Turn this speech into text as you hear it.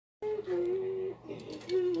know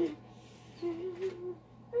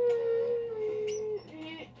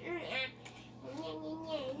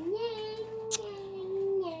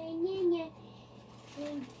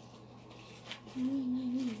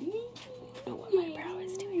what my brow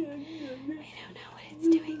is doing. I don't know what it's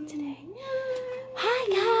doing today.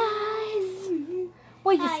 Hi, guys.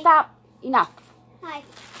 Will you stop? Enough. Hi.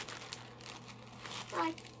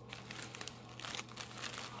 Hi.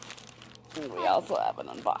 We also have an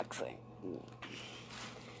unboxing.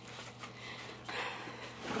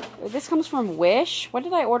 This comes from Wish. What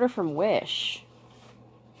did I order from Wish?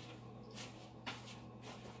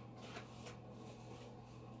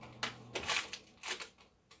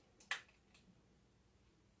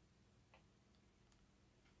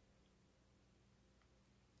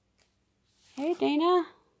 Hey, Dana.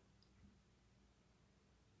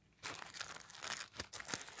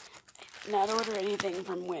 I did not order anything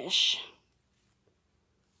from Wish.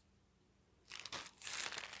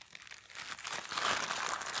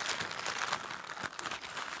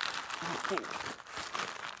 I don't think.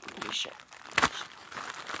 I'm pretty sure.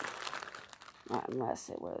 Not unless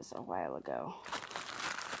it was a while ago.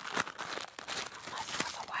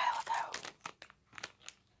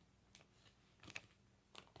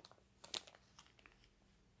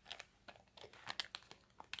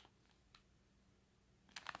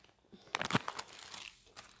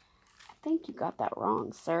 I think you got that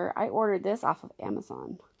wrong, sir. I ordered this off of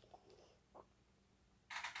Amazon.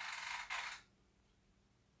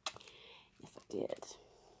 Yes, I did.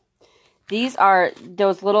 These are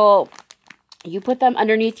those little, you put them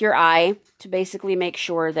underneath your eye to basically make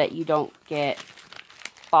sure that you don't get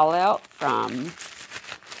fallout from.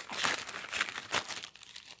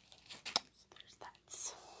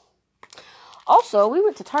 Also, we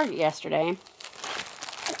went to Target yesterday.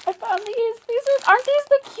 I found these. Aren't these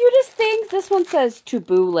the cutest things? This one says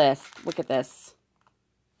to-boo list. Look at this.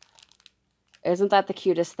 Isn't that the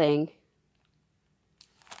cutest thing?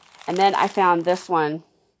 And then I found this one.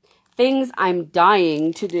 Things I'm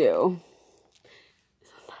dying to do.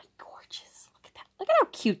 Isn't that gorgeous? Look at that. Look at how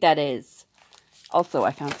cute that is. Also,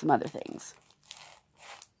 I found some other things.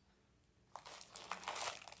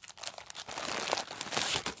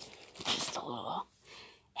 Just a little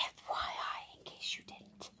FYI in case you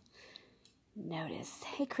didn't notice.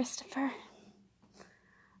 Hey, Christopher.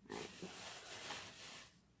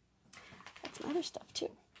 Got some other stuff too.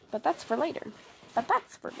 But that's for later. I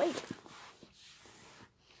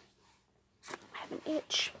have an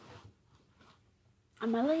itch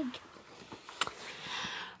on my leg.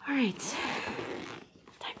 Alright.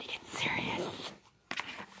 Time to get serious.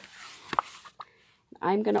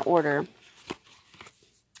 I'm gonna order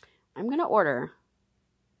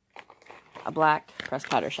a black pressed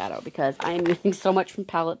powder shadow because I am using so much from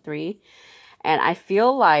palette 3 and I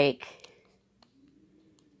feel like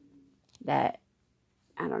that,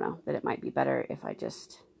 I don't know, that it might be better if I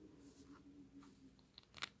just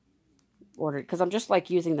ordered, because I'm just like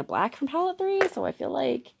using the black from palette 3, so I feel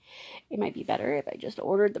like it might be better if I just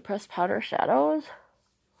ordered the pressed powder shadows.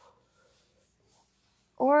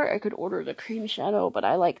 Or I could order the cream shadow, but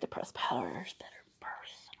I like the pressed powders better personally.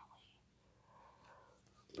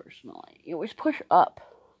 You always push up.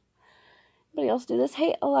 Anybody else do this?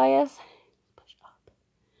 Hey, Elias. Push up with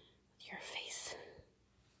your face.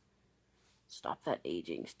 Stop that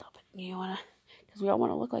aging. Stop it. You wanna, because we all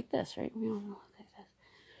want to look like this, right? We all want to look like this.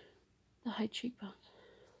 The high cheekbones.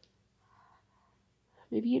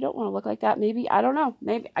 Maybe you don't want to look like that. Maybe, I don't know.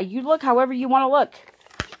 Maybe you look however you want to look.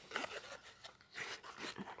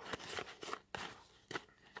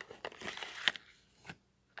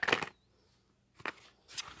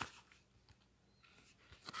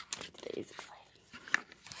 Today is exciting.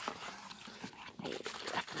 Today is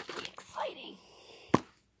definitely exciting.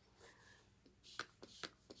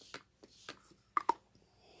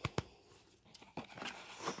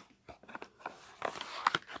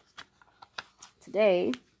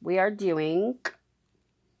 Today, we are doing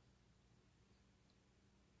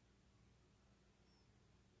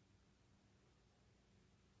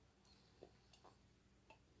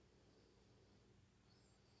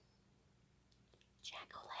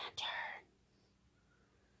jack-o'-lantern.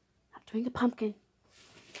 Not doing a pumpkin.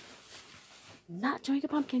 Not doing a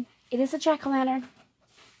pumpkin. It is a jack-o'-lantern.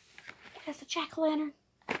 It is a jack-o'-lantern.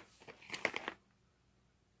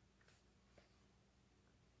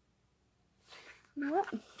 You know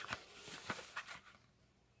what?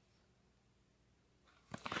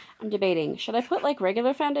 I'm debating. Should I put like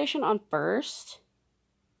regular foundation on first?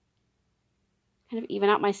 Kind of even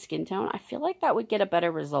out my skin tone. I feel like that would get a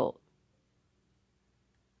better result.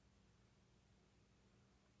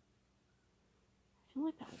 I feel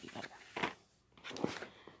like that would be better.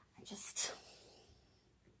 I just,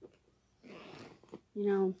 you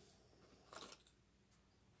know,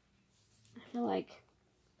 I feel like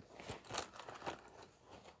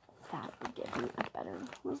that would give me a better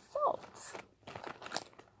result.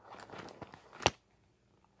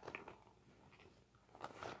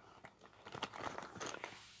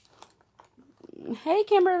 Hey,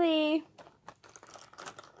 Kimberly.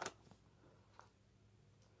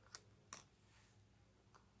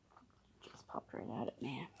 Just popped right at it,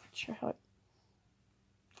 man. Not sure how it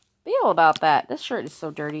feel about that. This shirt is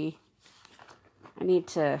so dirty. I need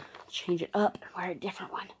to change it up and wear a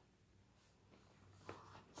different one.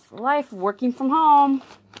 It's life working from home.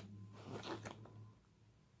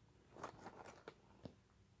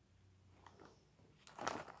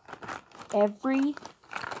 Every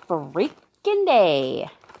freaking day.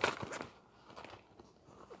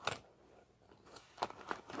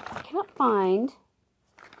 I cannot find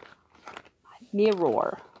my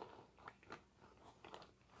mirror.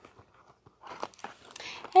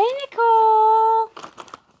 Hey, Nicole.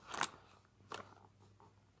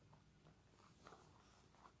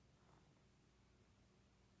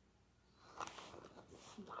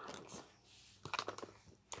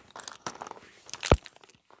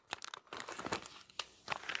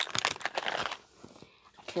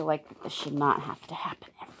 I feel like this should not have to happen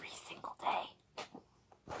every single day.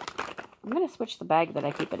 I'm going to switch the bag that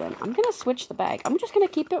I keep it in. I'm going to switch the bag. I'm just going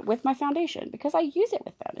to keep it with my foundation because I use it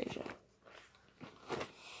with foundation.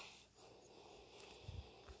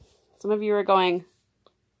 Some of you are going,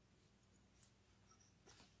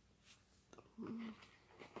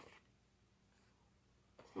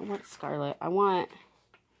 I want Scarlet. I want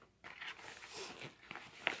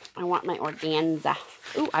my organza.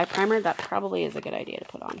 Ooh, eye primer. That probably is a good idea to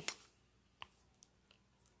put on. Put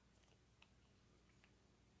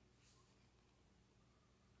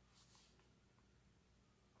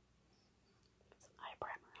some eye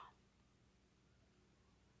primer on.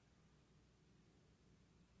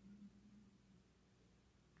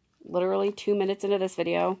 Literally 2 minutes into this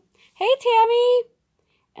video. Hey, Tammy!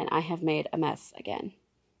 And I have made a mess again.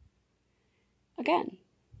 Again.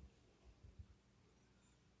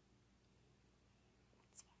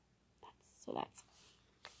 That's.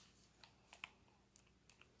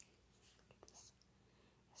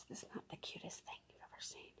 Is this not the cutest thing you've ever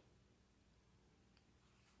seen?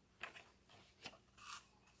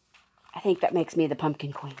 I think that makes me the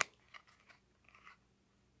pumpkin queen.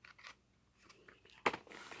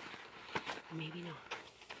 Or maybe not.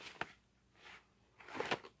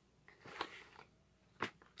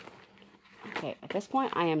 Okay, at this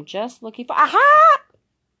point, I am just looking for... Aha!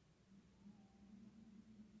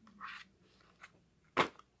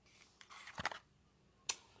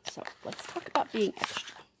 So, let's talk about being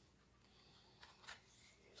extra.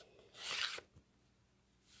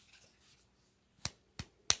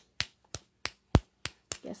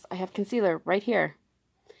 Yes, I have concealer right here.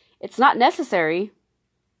 It's not necessary.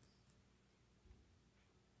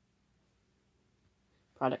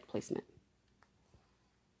 Product placement.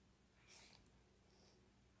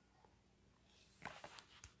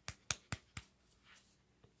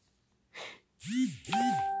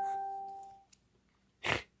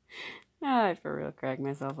 I for real crack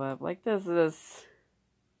myself up. Like this is...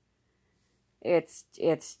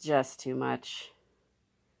 It's just too much.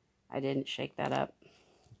 I didn't shake that up.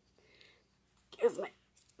 Here's my...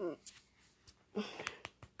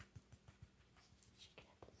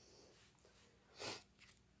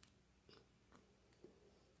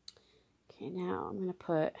 Okay, now I'm going to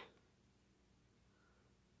put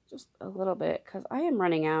just a little bit because I am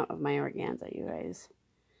running out of my organza, you guys.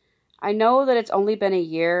 I know that it's only been a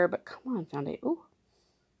year, but come on, foundation. Ooh.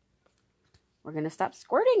 We're going to stop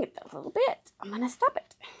squirting it a little bit. I'm going to stop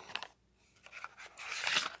it.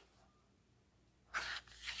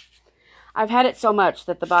 I've had it so much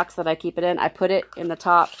that the box that I keep it in, I put it in the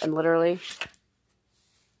top and literally...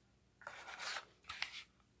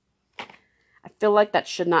 I feel like that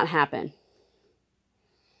should not happen.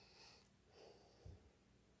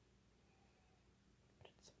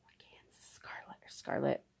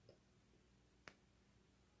 Scarlet.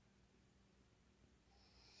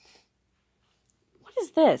 What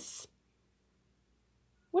is this?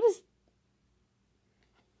 What is...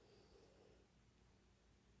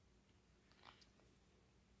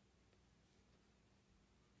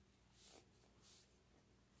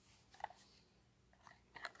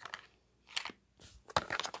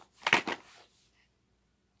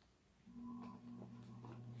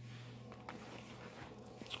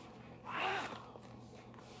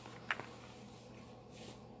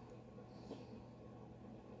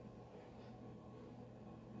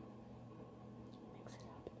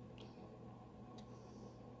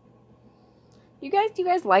 Do you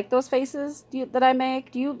guys like those faces that I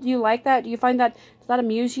make? Do you like that? Do you find that, does that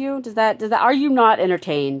amuse you? Are you not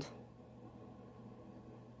entertained?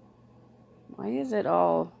 Why is it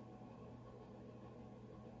all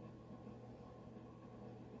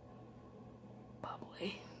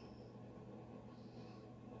bubbly?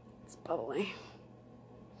 It's bubbly.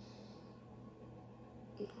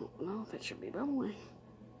 I don't know if it should be bubbly.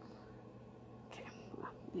 Okay,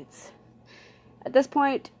 well, it's, at this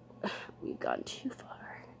point, we've gone too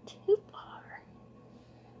far. Too far.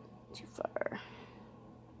 Too far.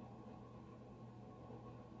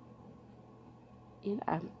 And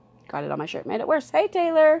I got it on my shirt. Made it worse. Hey,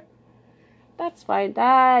 Taylor. That's fine.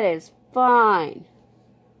 That is fine.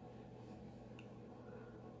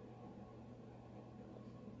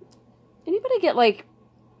 Anybody get, like,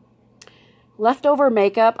 leftover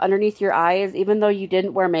makeup underneath your eyes, even though you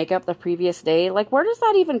didn't wear makeup the previous day? Like, where does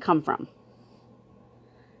that even come from?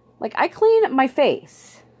 Like, I clean my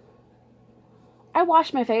face. I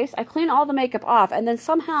wash my face. I clean all the makeup off. And then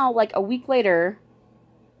somehow, like, a week later,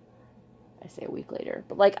 I say a week later,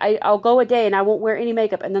 but, like, I'll go a day and I won't wear any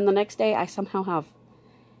makeup. And then the next day, I somehow have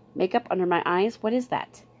makeup under my eyes. What is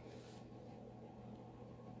that?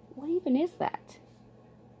 What even is that?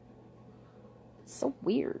 It's so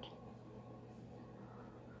weird.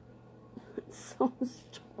 It's so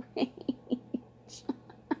strange.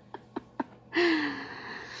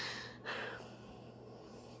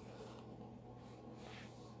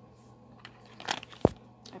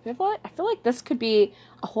 I feel like this could be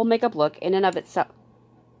a whole makeup look in and of itself.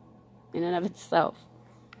 In and of itself.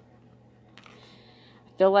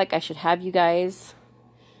 I feel like I should have you guys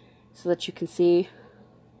so that you can see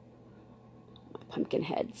my pumpkin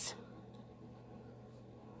heads.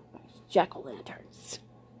 Jack-o'-lanterns.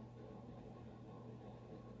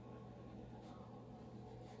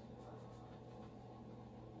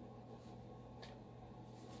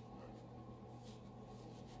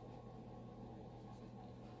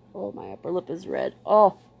 Oh, my upper lip is red.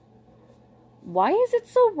 Oh. Why is it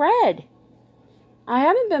so red? I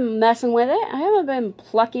haven't been messing with it. I haven't been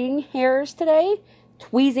plucking hairs today.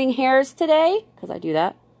 Tweezing hairs today. Because I do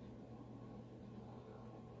that.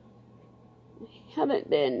 I haven't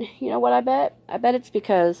been. You know what I bet? I bet it's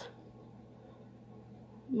because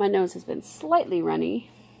my nose has been slightly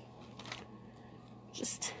runny.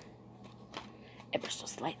 Just ever so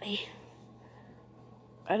slightly.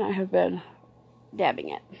 And I have been dabbing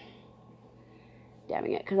it.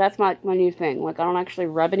 Dabbing it. Because that's my new thing. Like, I don't actually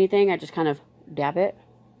rub anything. I just kind of dab it.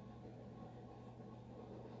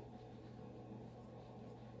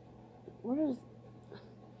 What is...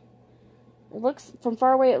 It looks... From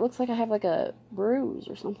far away, it looks like I have, like, a bruise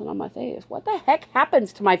or something on my face. What the heck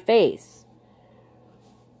happens to my face?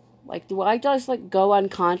 Like, do I just, like, go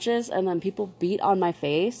unconscious and then people beat on my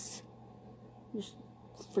face? Just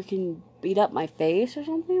freaking beat up my face or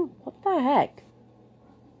something? What the heck?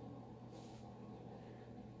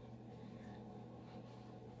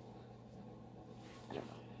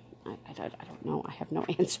 I don't know. I have no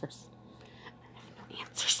answers. I have no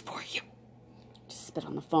answers for you. Just spit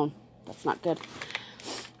on the phone. That's not good.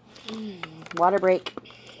 Water break.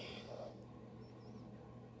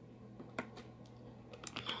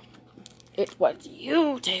 It was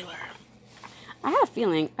you, Taylor. I had a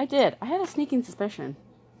feeling. I did. I had a sneaking suspicion.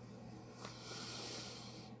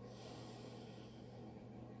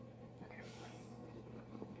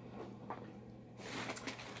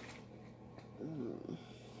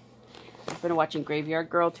 I've been watching Graveyard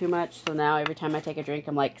Girl too much, so now every time I take a drink,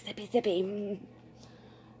 I'm like, sippy, sippy.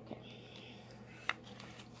 Okay.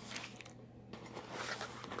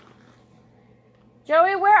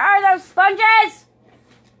 Joey, where are those sponges?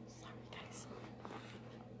 Sorry, guys.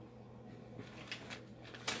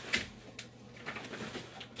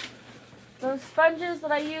 Those sponges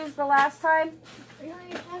that I used the last time. What are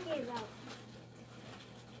you talking about?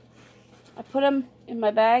 I put them in my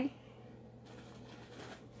bag.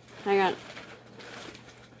 Hang on.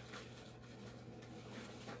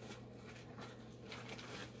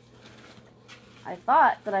 I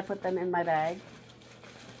thought that I put them in my bag.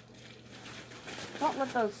 Don't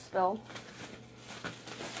let those spill.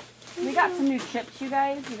 We got some new chips, you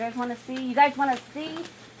guys. You guys want to see? You guys want to see?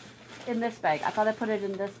 In this bag. I thought I put it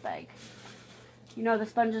in this bag. You know the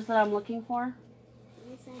sponges that I'm looking for?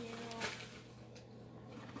 Yes, I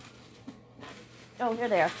know. Oh, here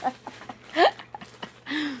they are.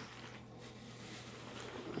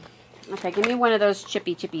 Okay, give me one of those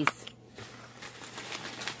chippy chippies.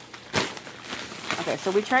 Okay,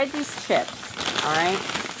 so we tried these chips, all right?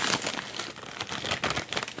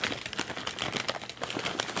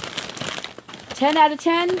 $10 out of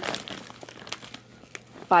 10.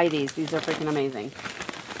 buy these. These are freaking amazing.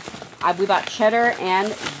 We bought cheddar and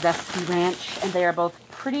zesty ranch, and they are both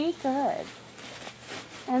pretty good.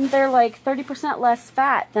 And they're like 30% less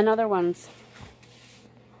fat than other ones.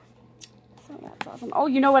 So that's awesome. Oh,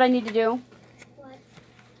 you know what I need to do? What?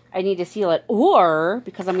 I need to seal it. Or,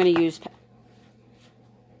 because I'm going to use...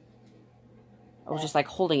 I was just like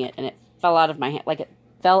holding it, and it fell out of my hand. Like it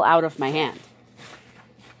fell out of my hand.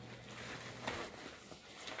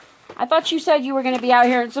 I thought you said you were going to be out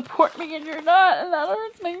here and support me, and you're not, and that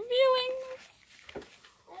hurts my feelings.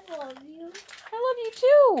 I love you. I love you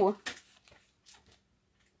too.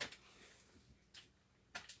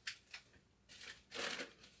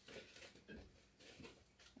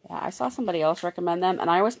 Yeah, I saw somebody else recommend them, and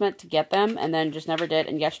I always meant to get them, and then just never did,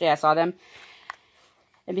 and yesterday I saw them.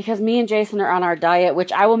 And because me and Jason are on our diet,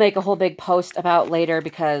 which I will make a whole big post about later,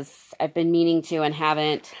 because I've been meaning to and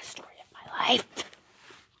haven't. Story of my life.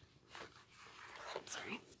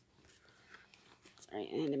 Sorry, I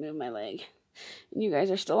need to move my leg. And you guys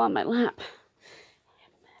are still on my lap. I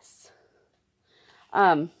am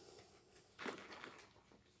a mess.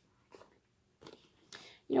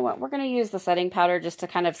 You know what? We're going to use the setting powder just to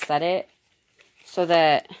kind of set it so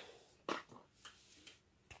that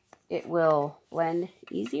it will blend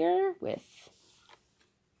easier with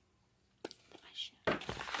my shadow.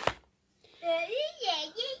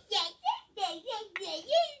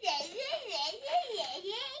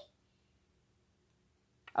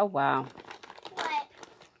 Oh, wow. What?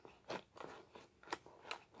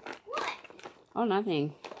 What? Oh,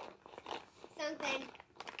 nothing. Something. I'm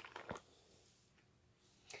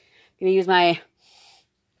going to use my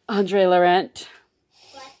Andre Laurent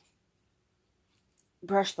What?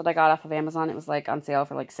 brush that I got off of Amazon. It was like on sale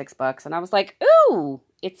for like $6. And I was like, ooh,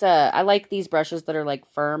 I like these brushes that are like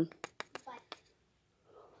firm.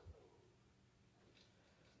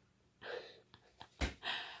 What?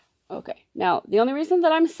 Okay, now the only reason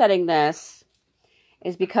that I'm setting this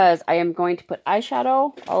is because I am going to put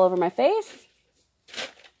eyeshadow all over my face.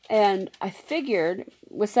 And I figured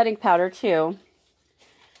with setting powder too,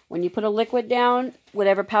 when you put a liquid down,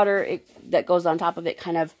 whatever powder that goes on top of it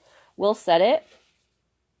kind of will set it.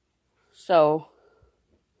 So,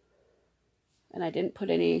 and I didn't put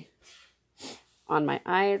any on my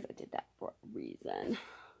eyes. I did that for a reason.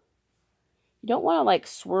 You don't want to like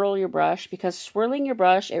swirl your brush, because swirling your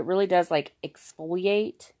brush, it really does like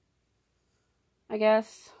exfoliate, I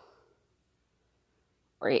guess.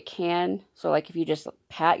 Or it can. So like if you just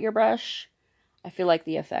pat your brush, I feel like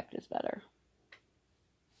the effect is better.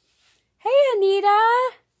 Hey,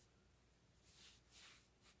 Anita!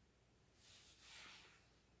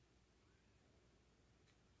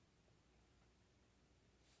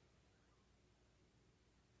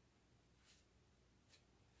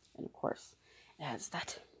 And of course, it has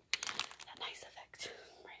that nice effect.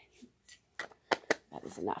 That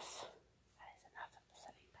is enough. That is enough of the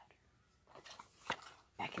setting powder.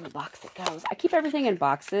 Back in the box it goes. I keep everything in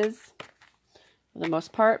boxes for the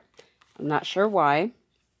most part. I'm not sure why.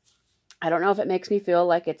 I don't know if it makes me feel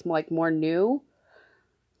like it's like more new.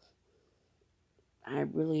 I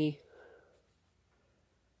really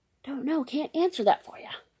don't know. Can't answer that for you.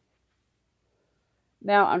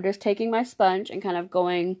 Now I'm just taking my sponge and kind of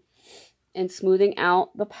going and smoothing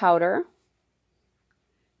out the powder.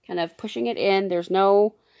 Kind of pushing it in. There's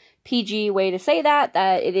no PG way to say that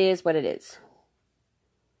it is what it is.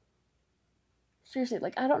 Seriously,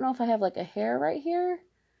 like I don't know if I have like a hair right here,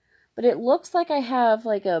 but it looks like I have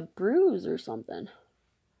like a bruise or something.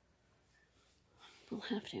 We'll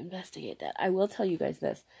have to investigate that. I will tell you guys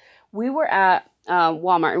this. We were at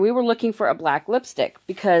Walmart and we were looking for a black lipstick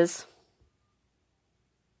because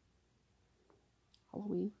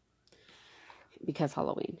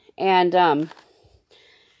Halloween. And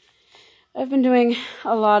I've been doing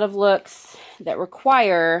a lot of looks that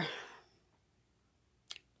require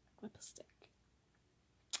lipstick.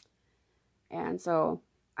 And so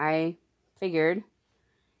I figured,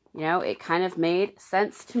 you know, it kind of made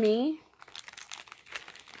sense to me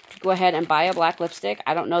to go ahead and buy a black lipstick.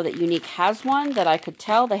 I don't know that Younique has one that I could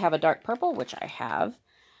tell. They have a dark purple, which I have.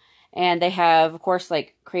 And they have, of course,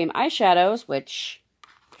 like cream eyeshadows, which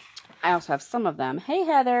I also have some of them. Hey,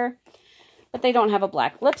 Heather. But they don't have a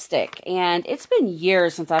black lipstick. And it's been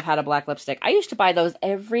years since I've had a black lipstick. I used to buy those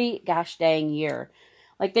every gosh dang year.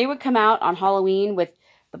 Like they would come out on Halloween with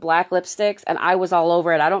the black lipsticks and I was all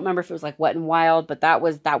over it. I don't remember if it was like Wet n Wild, but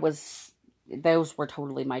those were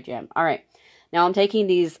totally my jam. All right. Now I'm taking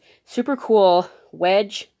these super cool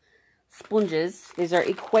wedge sponges. These are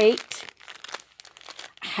Equate.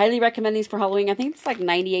 I highly recommend these for Halloween. I think it's like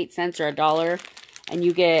 98 cents or $1 and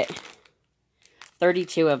you get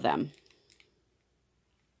 32 of them.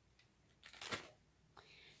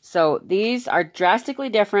 So these are drastically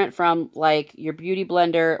different from like your beauty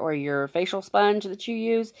blender or your facial sponge that you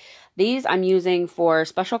use. These I'm using for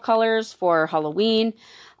special colors for Halloween.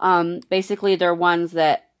 Basically, they're ones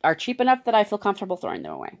that are cheap enough that I feel comfortable throwing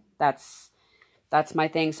them away. That's my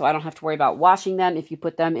thing, so I don't have to worry about washing them. If you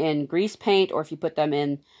put them in grease paint or if you put them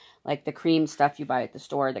in like the cream stuff you buy at the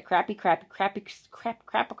store, the crappy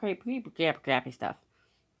stuff.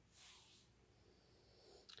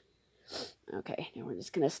 Okay, now we're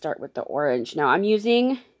just going to start with the orange. Now I'm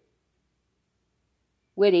using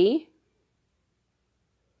Witty,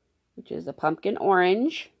 which is a pumpkin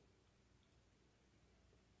orange.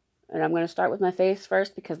 And I'm going to start with my face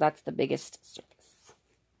first because that's the biggest surface.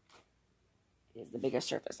 It is the biggest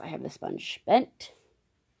surface. I have the sponge bent.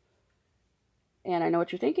 And I know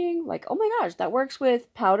what you're thinking. Like, oh my gosh, that works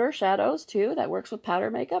with powder shadows too. That works with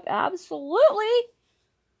powder makeup. Absolutely.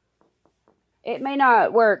 It may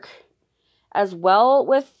not work as well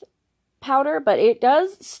with powder, but it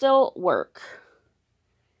does still work.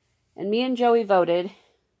 And me and Joey voted,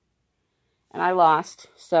 and I lost,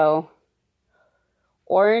 so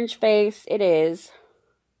orange face it is.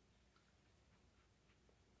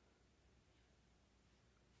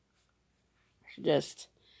 I should just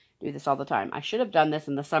do this all the time. I should have done this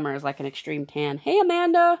in the summer as like an extreme tan. Hey,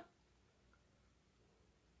 Amanda!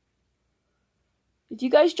 Did you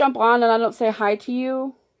guys jump on and I don't say hi to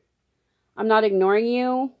you? I'm not ignoring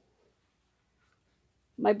you.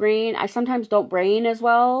 My brain, I sometimes don't brain as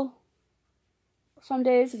well some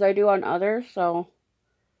days as I do on others, so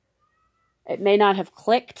it may not have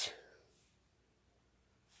clicked.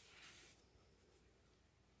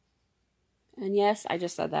 And yes, I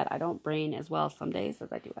just said that. I don't brain as well some days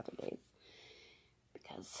as I do other days.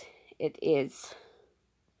 Because it is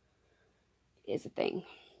a thing.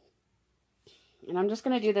 And I'm just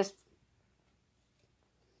going to do this.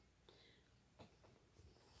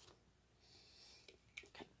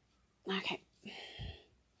 Okay.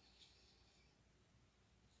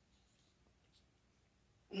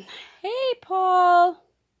 Hey, Paul.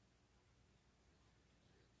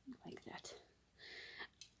 Like that.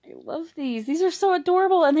 I love these. These are so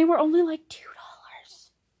adorable, and they were only like $2.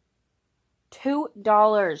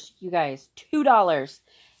 $2, you guys. $2.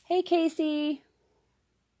 Hey, Casey.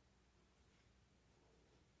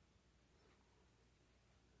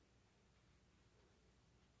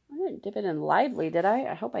 I didn't dip it in Lively, did I?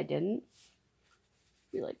 I hope I didn't.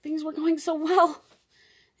 Be like, things were going so well.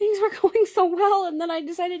 Things were going so well, and then I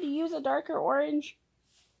decided to use a darker orange.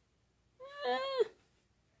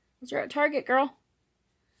 You're at Target, girl.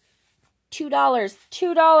 $2.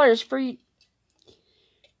 $2 for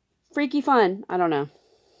freaky fun. I don't know.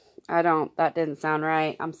 That didn't sound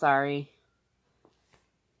right. I'm sorry.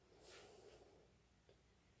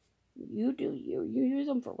 You do you. You use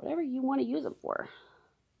them for whatever you want to use them for.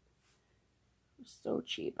 So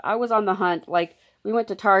cheap. I was on the hunt. Like, we went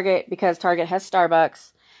to Target because Target has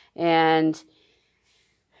Starbucks. And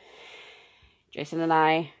Jason and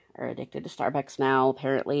I are addicted to Starbucks now,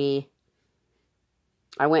 apparently.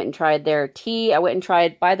 I went and tried their tea. I went and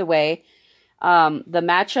tried, by the way, the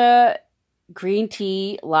matcha green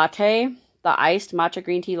tea latte. The iced matcha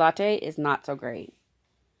green tea latte is not so great.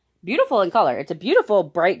 Beautiful in color. It's a beautiful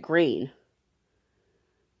bright green.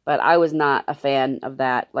 But I was not a fan of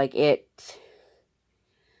that. Like,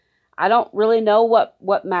 I don't really know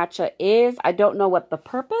what matcha is. I don't know what the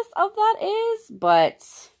purpose of that is, but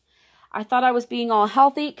I thought I was being all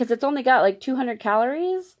healthy because it's only got like 200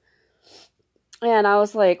 calories. And I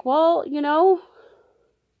was like, well,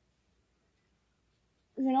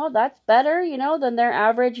 that's better, than their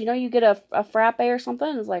average. You get a frappe or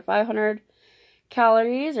something, it's like 500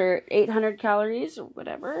 calories or 800 calories or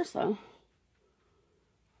whatever. So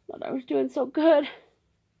I thought I was doing so good.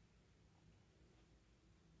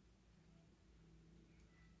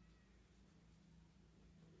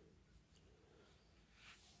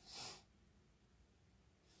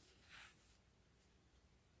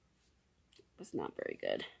 Was not very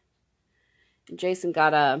good. And Jason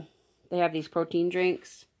got they have these protein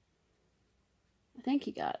drinks. I think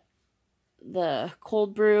he got the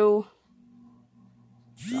cold brew,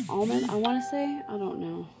 the almond, I want to say. I don't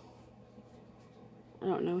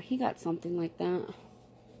know. He got something like that.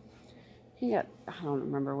 I don't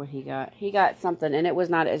remember what he got. He got something, and it was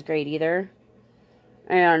not as great either.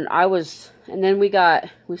 And then we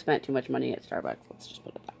spent too much money at Starbucks. Let's just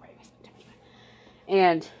put it that way. We spent too much money.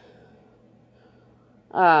 And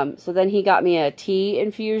so then he got me a tea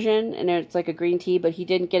infusion, and it's like a green tea, but he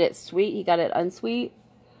didn't get it sweet. He got it unsweet,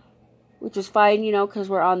 which is fine, because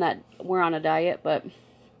we're on a diet, but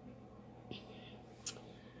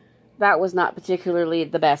that was not particularly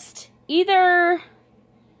the best either.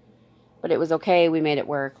 But it was okay. We made it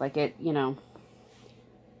work. Like it, you know,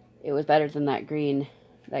 it was better than that green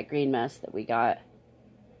mess that we got.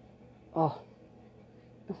 Oh,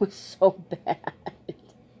 it was so bad.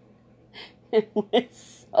 It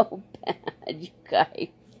was so bad, you guys.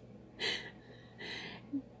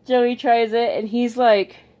 Joey tries it, and he's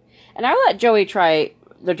like, and I let Joey try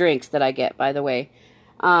the drinks that I get, by the way.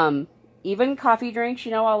 Even coffee drinks,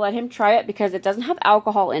 you know, I'll let him try it because it doesn't have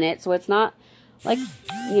alcohol in it, so it's not like,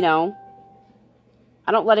 you know,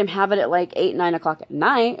 I don't let him have it at like 8, 9 o'clock at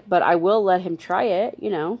night, but I will let him try it, you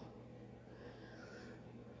know.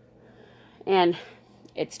 And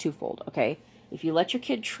it's twofold, okay? If you let your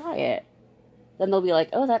kid try it, then they'll be like,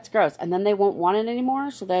 oh, that's gross. And then they won't want it anymore,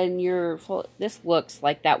 so then you're full. This looks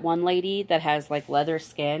like that one lady that has like leather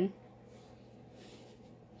skin.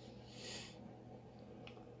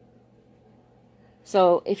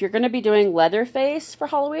 So if you're going to be doing Leatherface for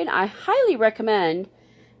Halloween, I highly recommend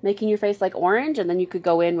making your face like orange, and then you could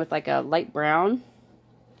go in with like a light brown.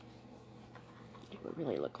 It would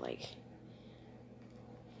really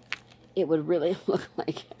look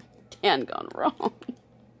like Dan gone wrong.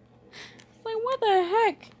 Like, what the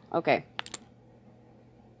heck? Okay.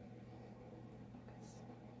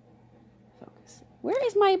 Focus. Where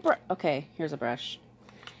is my brush? Okay, here's a brush.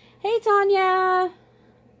 Hey, Tanya.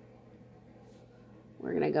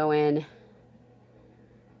 We're gonna go in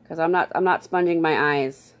because I'm not sponging my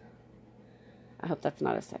eyes. I hope that's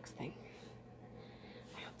not a sex thing.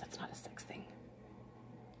 I hope that's not a sex thing.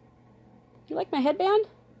 You like my headband?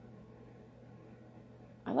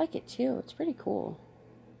 I like it too. It's pretty cool.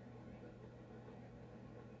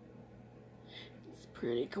 It's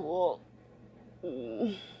pretty cool.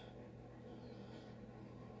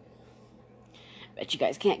 Bet you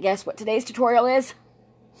guys can't guess what today's tutorial is.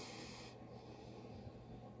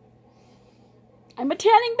 I'm a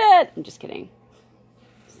tanning bed. I'm just kidding.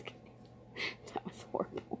 That was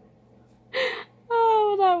horrible.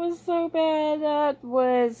 Oh, that was so bad. That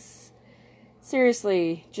was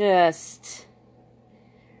seriously just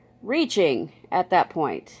reaching at that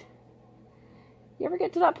point. You ever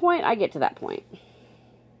get to that point? I get to that point.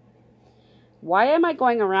 Why am I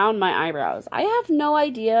going around my eyebrows? I have no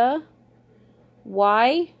idea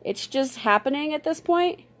why. It's just happening at this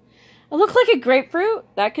point. I look like a grapefruit.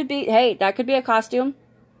 That could be, hey, that could be a costume.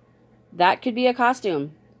 That could be a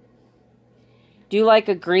costume. Do like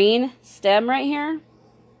a green stem right here.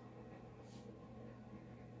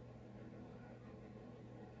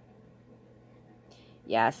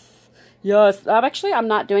 Yes. Yes. I'm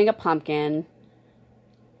not doing a pumpkin.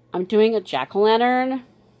 I'm doing a jack-o'-lantern.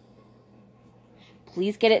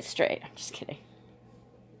 Please get it straight. I'm just kidding.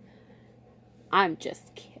 I'm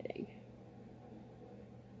just kidding.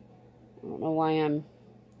 I don't know why I'm...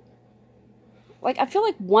 Like, I feel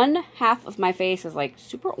like one half of my face is, like,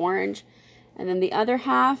 super orange. And then the other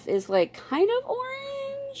half is, like, kind of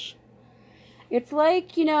orange. It's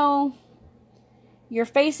like, you know, you're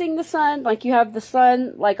facing the sun. Like, you have the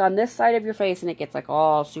sun, like, on this side of your face. And it gets, like,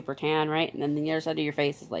 all super tan, right? And then the other side of your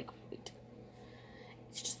face is, like, white.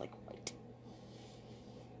 It's just, like, white.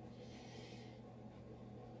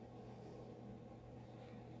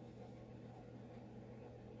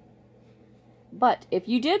 But if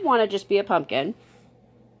you did want to just be a pumpkin,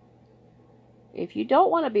 if you don't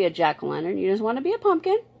want to be a jack-o'-lantern, you just want to be a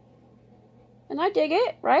pumpkin, and I dig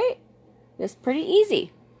it, right? It's pretty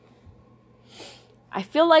easy. I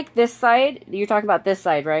feel like this side, you're talking about this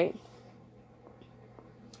side, right?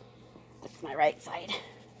 This is my right side.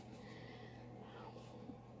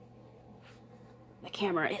 The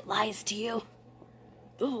camera, it lies to you.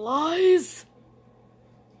 The lies.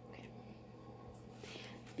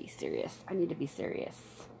 Be serious. I need to be serious.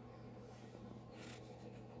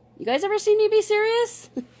 You guys ever seen me be serious?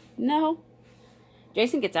 No.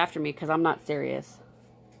 Jason gets after me because I'm not serious.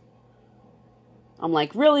 I'm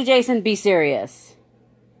like, really, Jason? Be serious.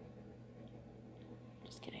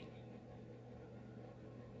 Just kidding.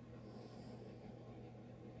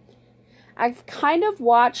 I've kind of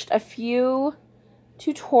watched a few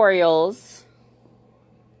tutorials.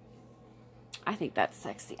 I think that's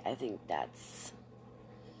sexy. I think that's...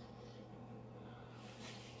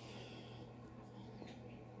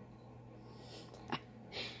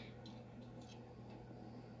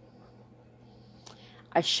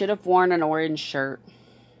 I should have worn an orange shirt.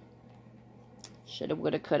 Shoulda,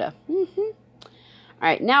 woulda, coulda.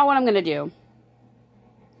 Alright, now what I'm going to do.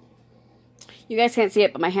 You guys can't see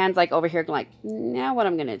it, but my hand's like over here. Like, now what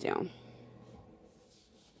I'm going to do.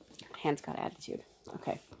 Hand's got attitude.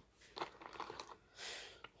 Okay.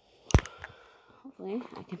 Hopefully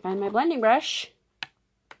I can find my blending brush.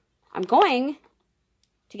 I'm going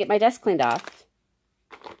to get my desk cleaned off.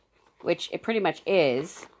 which it pretty much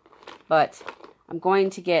is, but I'm going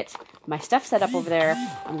to get my stuff set up over there.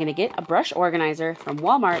 I'm going to get a brush organizer from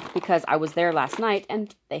Walmart because I was there last night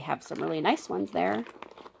and they have some really nice ones there.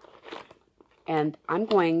 And I'm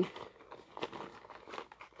going...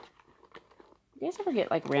 You guys ever get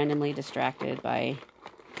like randomly distracted by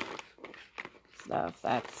stuff?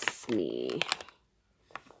 That's me.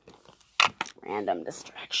 Random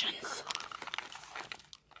distractions.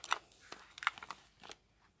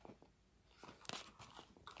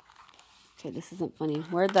 Okay, this isn't funny.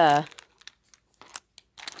 Where the...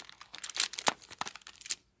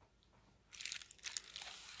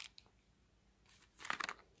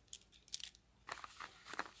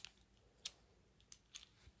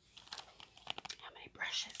 How many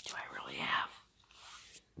brushes do I really have?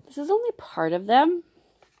 This is only part of them.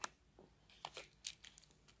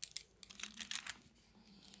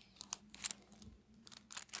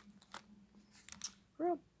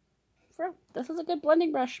 This is a good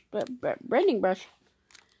blending brush, but blending brush.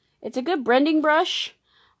 It's a good blending brush.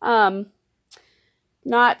 Not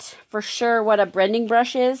for sure what a blending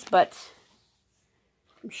brush is, but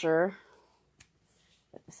I'm sure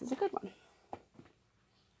that this is a good one.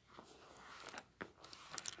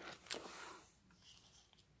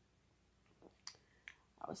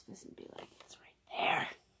 I was supposed to be like this right there.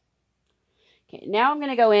 Okay, now I'm going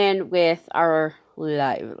to go in with our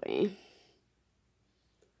Lively.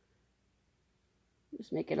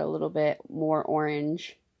 Just make it a little bit more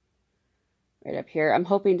orange right up here. I'm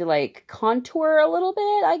hoping to like contour a little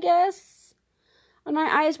bit, I guess, on my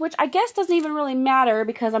eyes, which I guess doesn't even really matter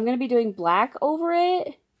because I'm going to be doing black over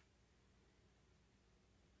it.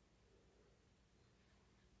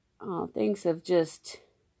 Oh, things have just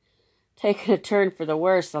taken a turn for the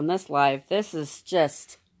worse on this live. This is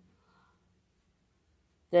just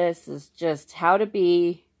how to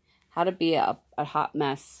be a hot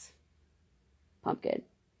mess pumpkin.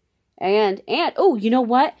 And oh, you know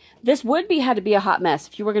what? This would be had to be a hot mess.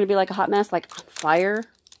 If you were going to be like a hot mess, like on fire.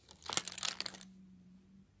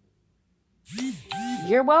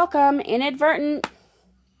 You're welcome. Inadvertent.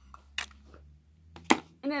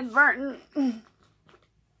 Inadvertent.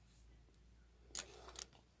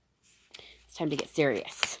 It's time to get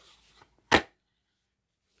serious.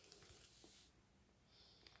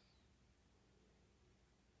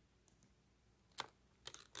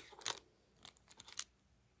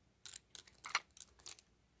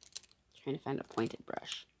 Trying to find a pointed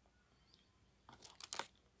brush.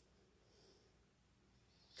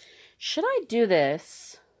 Should I do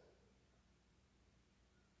this?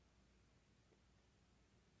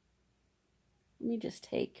 Let me just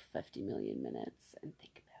take 50 million minutes and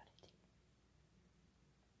think about it.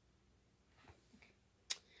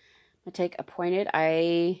 I'm going to take a pointed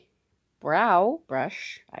eyeshadow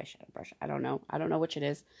brush. I don't know which it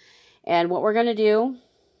is. And what we're going to do...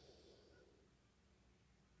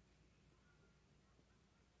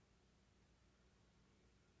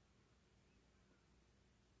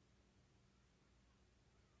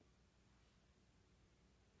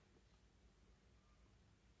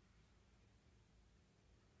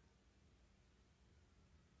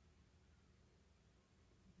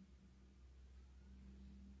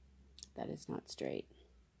 That is not straight.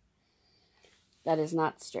 That is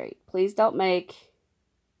not straight. Please don't make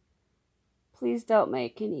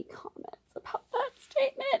any comments about that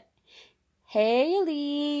statement. Hey,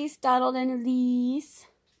 Elise. Donald and Elise.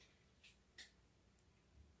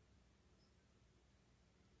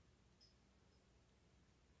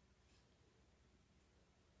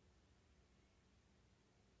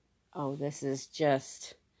 Oh, this is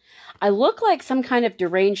just... I look like some kind of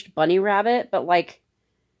deranged bunny rabbit, but like...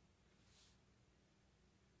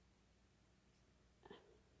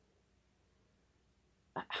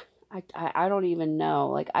 I don't even know.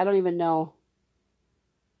 Like, I don't even know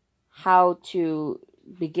how to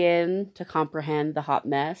begin to comprehend the hot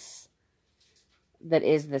mess that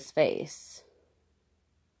is this face.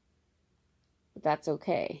 But that's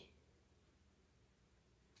okay.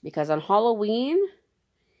 Because on Halloween,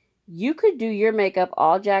 you could do your makeup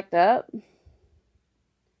all jacked up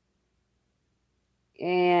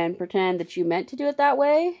and pretend that you meant to do it that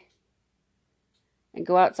way and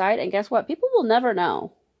go outside, and guess what? People will never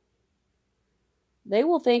know. They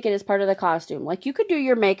will think it is part of the costume. Like, you could do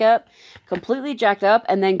your makeup completely jacked up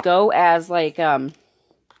and then go as, like, a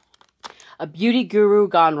beauty guru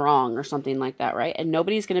gone wrong or something like that, right? And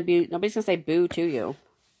nobody's going to say boo to you.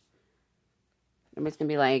 Nobody's going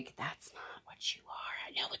to be like, that's not what you are.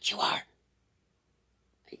 I know what you are.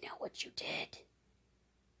 I know what you did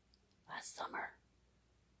last summer.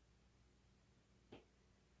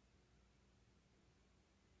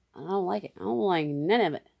 I don't like it. I don't like none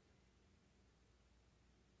of it.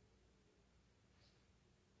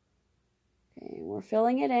 we're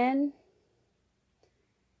filling it in.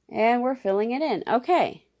 And we're filling it in.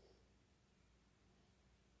 Okay.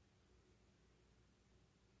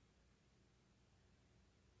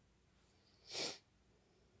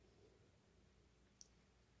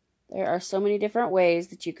 There are so many different ways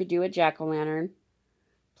that you could do a jack-o'-lantern.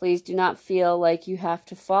 Please do not feel like you have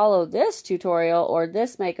to follow this tutorial or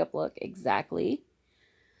this makeup look exactly.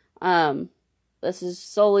 This is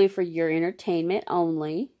solely for your entertainment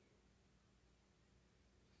only.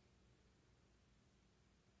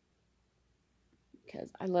 Because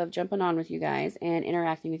I love jumping on with you guys and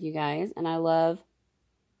interacting with you guys. And I like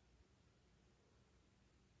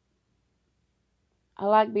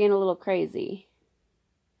being a little crazy.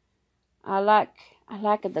 I like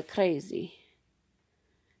the crazy.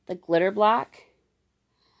 The glitter black.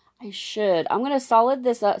 I'm going to solid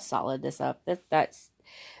this up.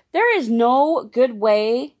 There is no good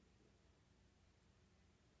way,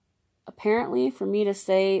 apparently, for me to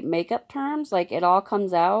say makeup terms. Like, it all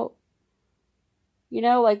comes out. You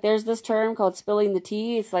know, like, there's this term called spilling the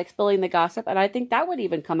tea. It's like spilling the gossip. And I think that would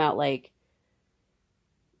even come out, like,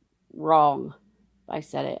 wrong if I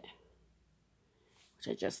said it. Which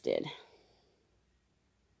I just did.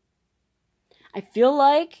 I feel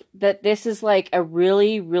like that this is like a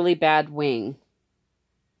really, really bad wing.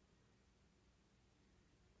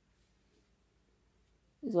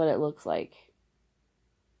 Is what it looks like.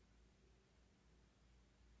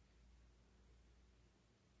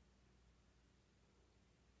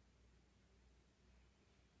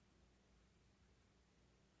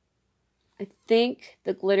 I think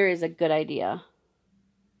the glitter is a good idea.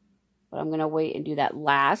 But I'm going to wait and do that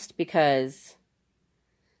last because,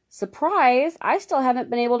 surprise, I still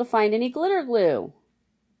haven't been able to find any glitter glue.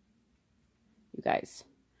 You guys.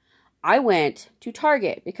 I went to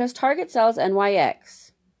Target because Target sells NYX.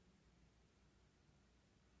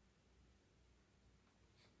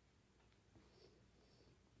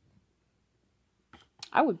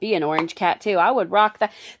 I would be an orange cat too. I would rock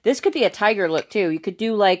that. This could be a tiger look too. You could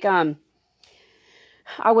do like, I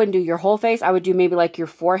wouldn't do your whole face. I would do maybe like your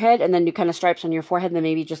forehead and then do kind of stripes on your forehead and then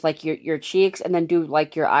maybe just like your cheeks and then do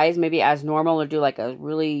like your eyes maybe as normal or do like a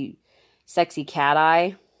really sexy cat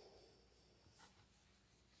eye.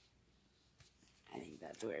 I think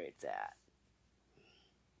that's where it's at.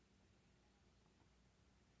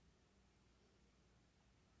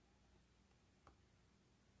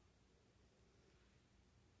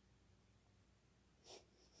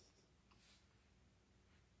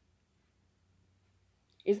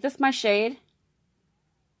 Is this my shade?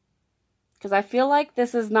 Because I feel like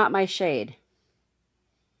this is not my shade.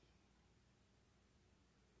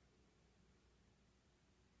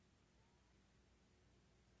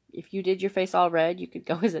 If you did your face all red, you could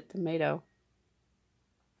go as a tomato.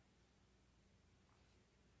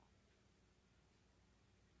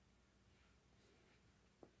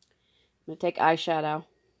 I'm going to take eyeshadow.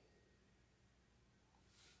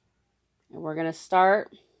 And we're going to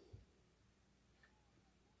start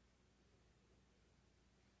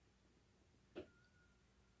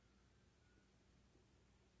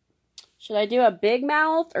should I do a big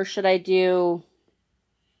mouth or should I do...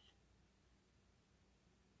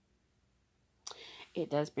 It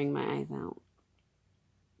does bring my eyes out.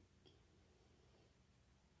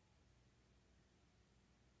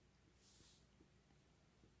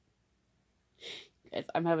 Guys,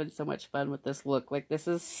 I'm having so much fun with this look. Like, this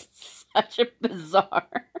is such a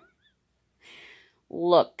bizarre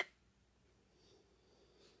look.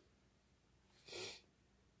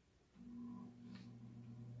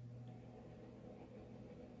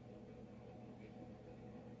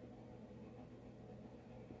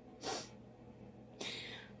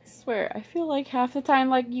 I swear, I feel like half the time,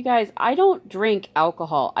 like, you guys, I don't drink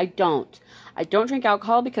alcohol. I don't drink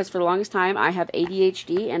alcohol because for the longest time I have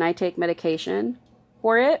ADHD and I take medication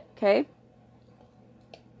for it, okay?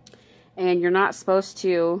 And you're not supposed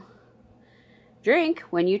to drink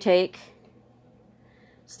when you take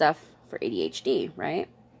stuff for ADHD, right?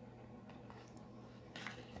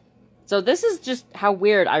 So this is just how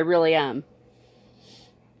weird I really am.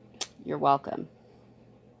 You're welcome.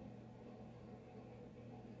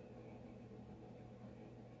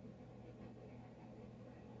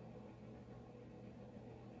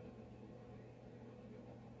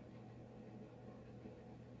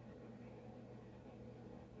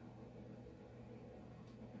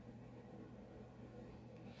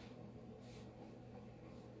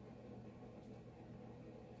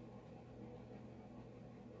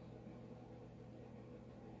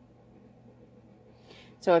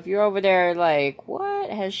 So if you're over there like,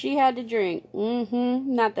 what has she had to drink?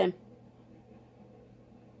 Nothing.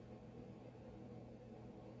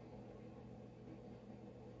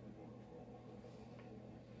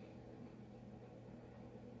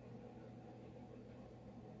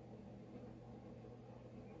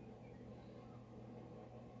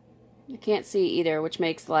 I can't see either, which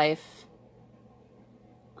makes life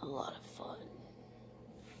a lot of fun.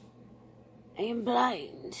 I am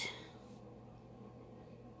blind.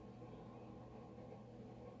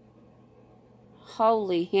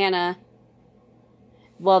 Holy Hannah.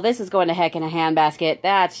 Well, this is going to heck in a handbasket.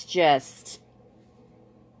 That's just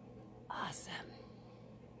awesome.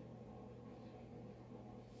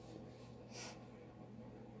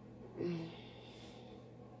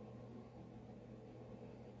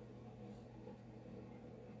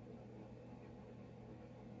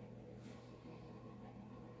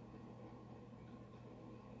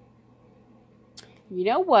 You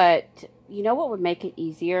know what? You know what would make it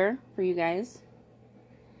easier for you guys?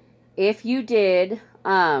 If you did,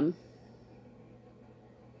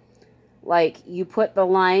 like, you put the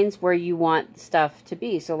lines where you want stuff to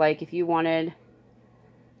be. So, like, if you wanted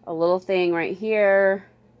a little thing right here,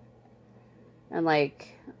 and,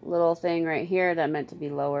 like, a little thing right here that meant to be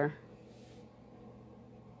lower.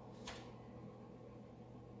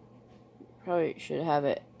 Probably should have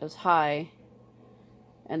it as high.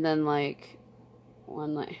 And then, like,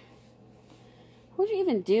 one, like... What would you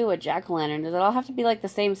even do a jack-o'-lantern? Does it all have to be, like, the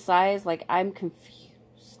same size? Like, I'm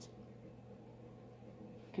confused.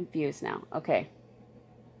 Confused now. Okay.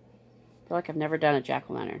 I feel like I've never done a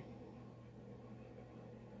jack-o'-lantern.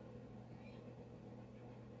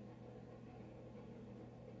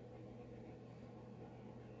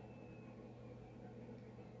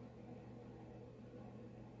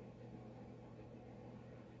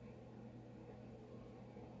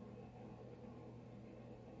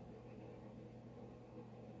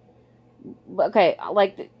 Okay,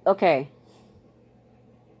 like, okay.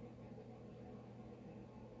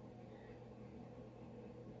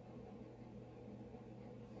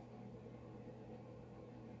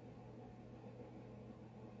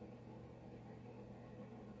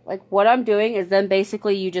 Like, what I'm doing is then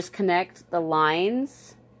basically you just connect the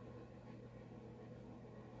lines.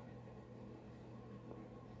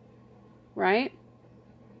 Right?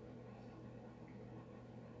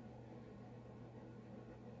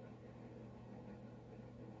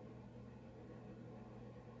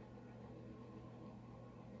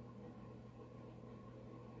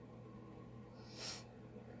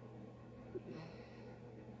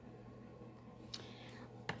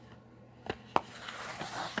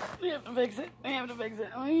 We have to fix it. We have to fix it.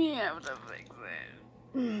 We have to fix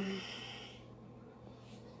it.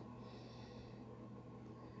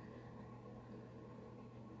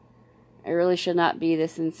 I really should not be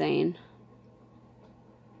this insane.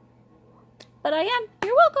 But I am.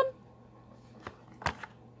 You're welcome.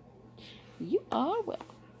 You are welcome.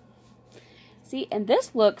 See, and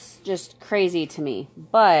this looks just crazy to me.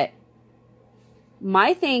 But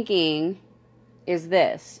my thinking is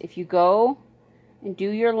this. If you go and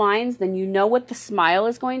do your lines, then you know what the smile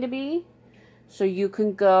is going to be. So you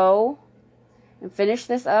can go and finish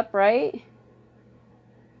this up, right?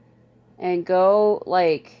 And go,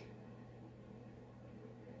 like,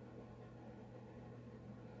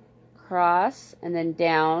 cross and then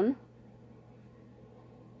down.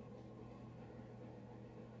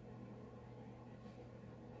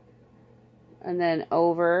 And then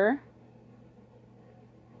over.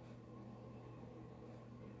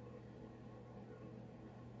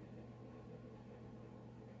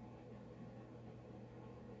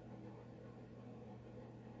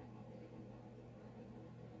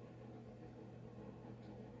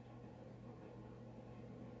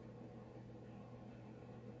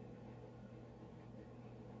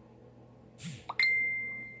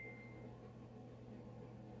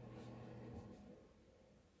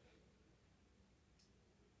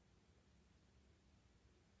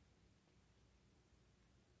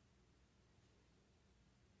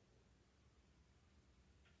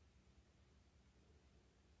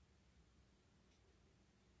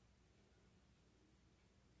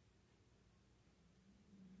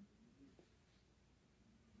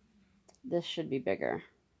 This should be bigger.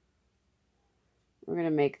 We're going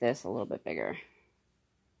to make this a little bit bigger.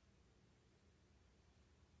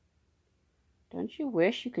 Don't you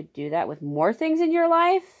wish you could do that with more things in your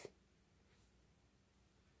life?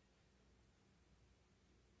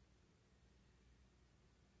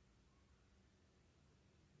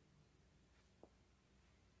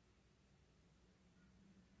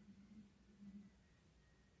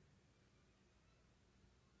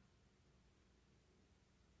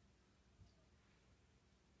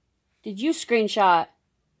 Did you screenshot?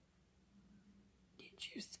 Did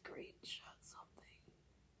you screenshot something?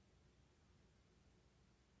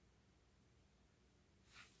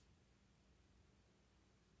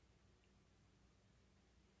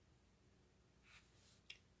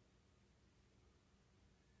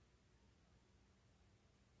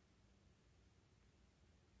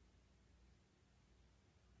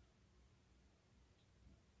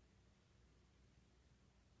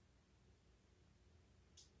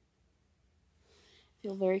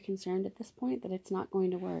 feel very concerned at this point that it's not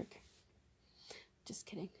going to work. Just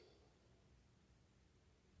kidding.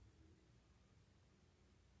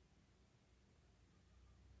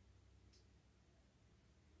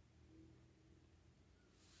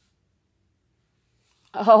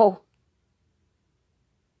 Oh.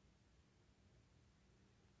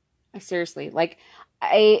 Seriously, like,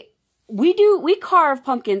 we carve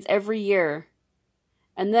pumpkins every year.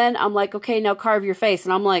 And then I'm like, okay, now carve your face.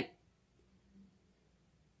 And I'm like,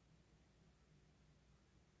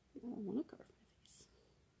 I don't want to carve my face.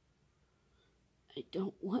 I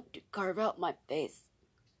don't want to carve out my face.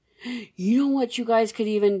 You know what you guys could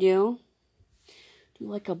even do? Do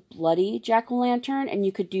like a bloody jack-o'-lantern, and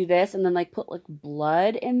you could do this and then like put like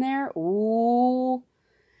blood in there. Ooh,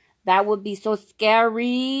 that would be so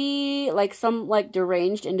scary. Like some like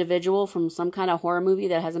deranged individual from some kind of horror movie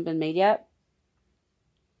that hasn't been made yet.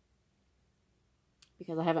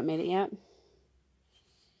 Because I haven't made it yet.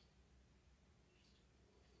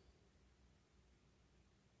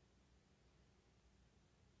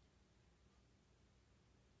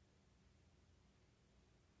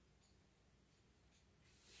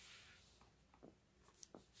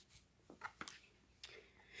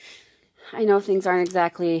 I know things aren't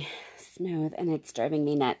exactly smooth and it's driving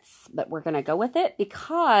me nuts, but we're going to go with it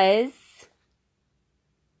because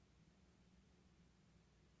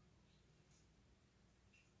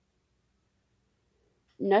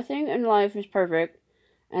nothing in life is perfect.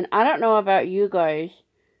 And I don't know about you guys,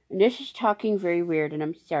 and this is talking very weird, and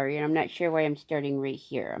I'm sorry, and I'm not sure why I'm starting right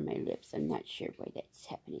here on my lips. I'm not sure why that's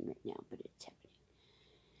happening right now, but it's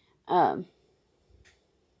happening.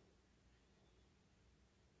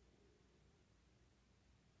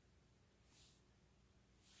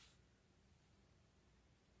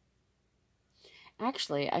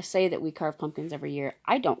 Actually, I say that we carve pumpkins every year.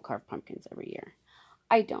 I don't carve pumpkins every year.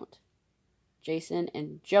 I don't. Jason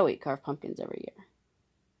and Joey carve pumpkins every year.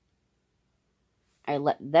 I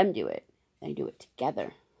let them do it. They do it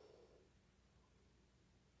together.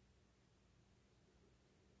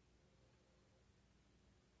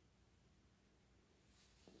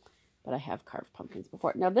 But I have carved pumpkins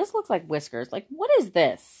before. Now, this looks like whiskers. Like, what is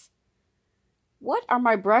this? What are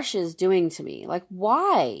my brushes doing to me? Like,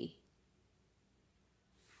 why?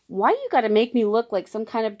 Why you gotta make me look like some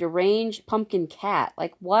kind of deranged pumpkin cat?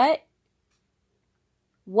 Like, what?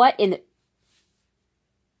 What in the...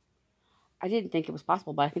 I didn't think it was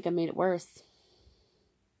possible, but I think I made it worse.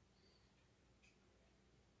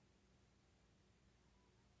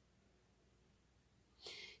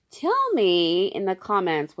 Tell me in the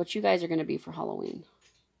comments what you guys are going to be for Halloween.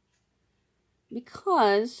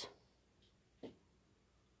 Because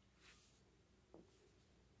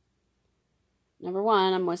number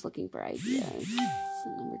one, I'm always looking for ideas. So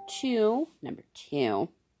number two.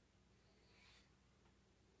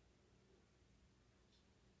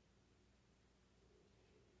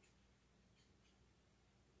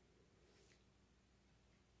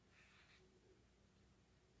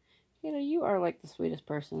 You know, you are like the sweetest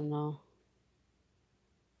person, though.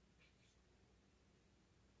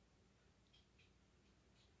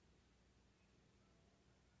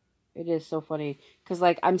 It is so funny. Because,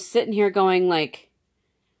 like, I'm sitting here going, like,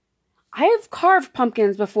 I have carved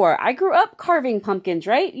pumpkins before. I grew up carving pumpkins,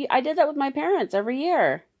 right? I did that with my parents every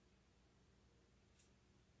year.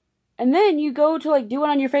 And then you go to, like, do it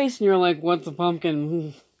on your face, and you're like, what's a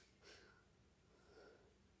pumpkin?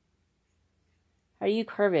 How do you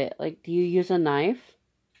carve it? Like, do you use a knife?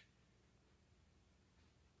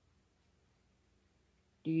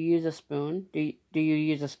 Do you use a spoon? Do you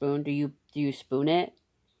use a spoon? Do you spoon it?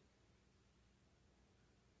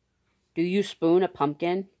 Do you spoon a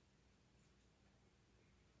pumpkin?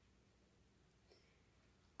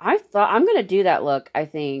 I'm going to do that look, I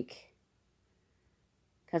think.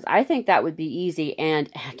 Because I think that would be easy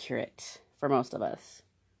and accurate for most of us.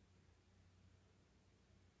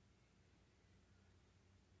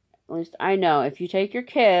 At least I know if you take your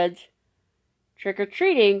kids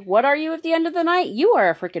trick-or-treating, what are you at the end of the night? You are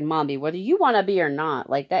a freaking mommy, whether you want to be or not.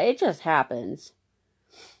 Like, that, it just happens.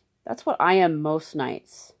 That's what I am most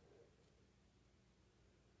nights.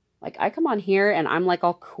 Like, I come on here and I'm like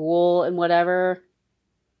all cool and whatever.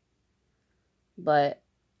 But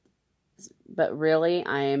really,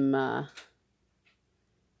 I'm,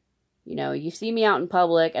 you know, you see me out in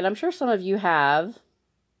public, and I'm sure some of you have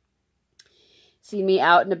seen me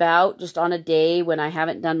out and about just on a day when I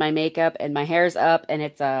haven't done my makeup and my hair's up and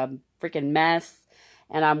it's a freaking mess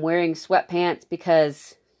and I'm wearing sweatpants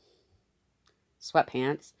because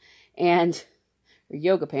and or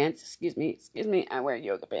yoga pants, excuse me, I wear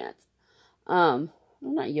yoga pants. Well,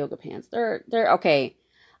 not yoga pants. They're okay.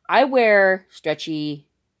 I wear stretchy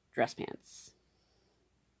dress pants.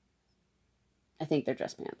 I think they're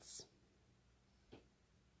dress pants.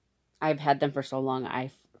 I've had them for so long,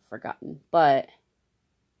 I've forgotten. But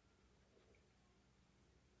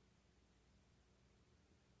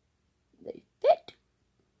they fit.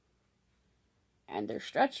 And they're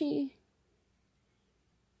stretchy.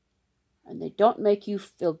 And they don't make you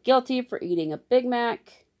feel guilty for eating a Big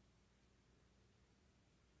Mac.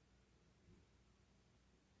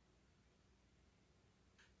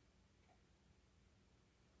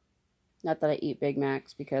 Not that I eat Big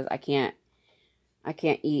Macs because I can't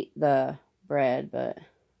eat the bread, but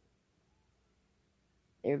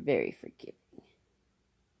they're very forgiving.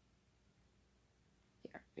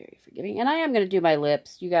 They are very forgiving. And I am going to do my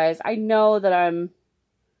lips, you guys. I know that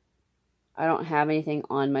I don't have anything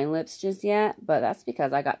on my lips just yet, but that's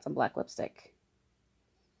because I got some black lipstick.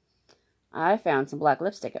 I found some black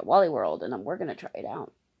lipstick at Wally World, and we're going to try it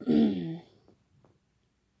out.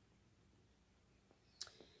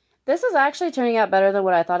 This is actually turning out better than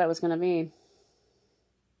what I thought it was going to be.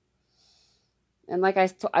 And like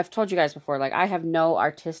I've told you guys before, like I have no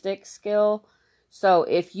artistic skill. So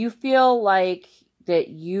if you feel like that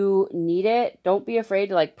you need it, don't be afraid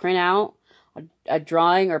to like print out a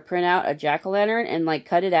drawing or print out a jack-o'-lantern and like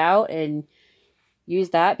cut it out and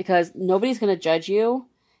use that, because nobody's going to judge you.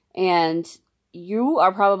 And you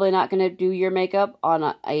are probably not going to do your makeup on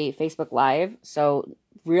a Facebook Live. So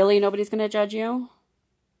really nobody's going to judge you.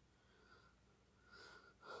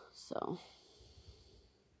 So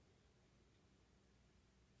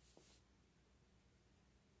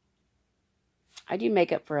I do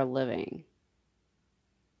makeup for a living.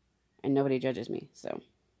 And nobody judges me, so.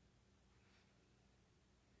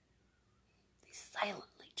 They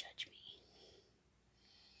silently judge me.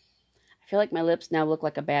 I feel like my lips now look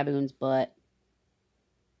like a baboon's butt.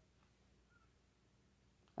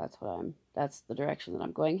 That's the direction that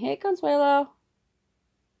I'm going. Hey, Consuelo.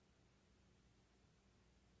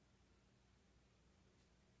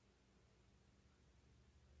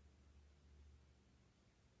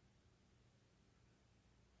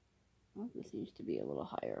 Oh, this needs to be a little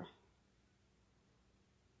higher.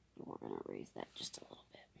 We're going to raise that just a little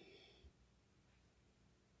bit.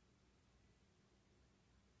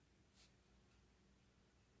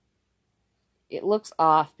 It looks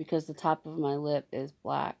off because the top of my lip is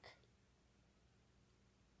black.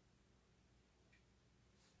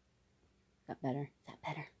 Is that better? Is that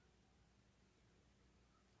better?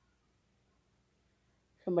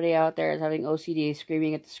 Somebody out there is having OCD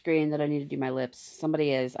screaming at the screen that I need to do my lips.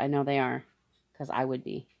 Somebody is. I know they are. Because I would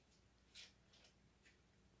be.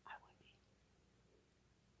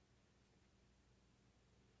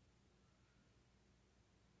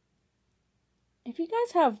 If you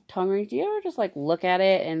guys have tongue rings, do you ever just like look at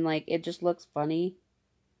it and like it just looks funny?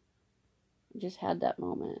 I just had that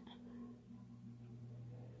moment.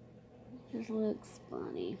 It just looks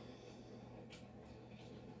funny.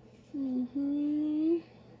 I'm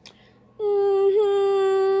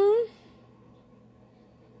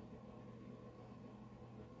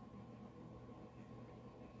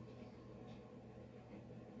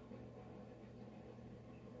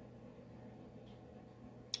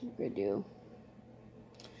gonna do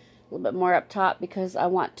a little bit more up top because I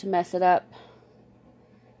want to mess it up.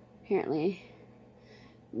 Apparently,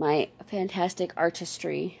 my fantastic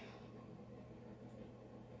artistry.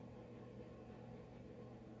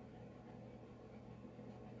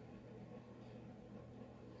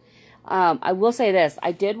 I will say this.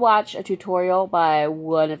 I did watch a tutorial by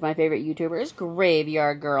one of my favorite YouTubers,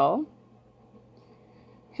 Graveyard Girl,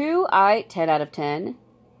 who 10 out of 10.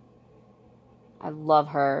 I love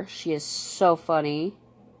her. She is so funny.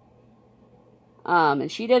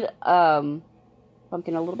 And she did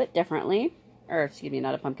pumpkin a little bit differently. Or, excuse me,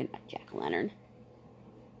 not a pumpkin, a jack-o'-lantern.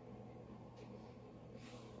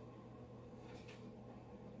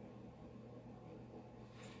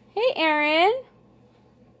 Hey, Erin.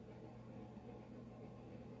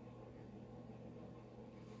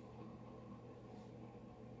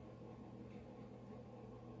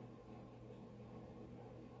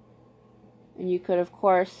 And you could, of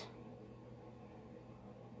course,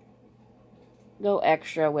 go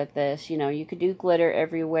extra with this. You know, you could do glitter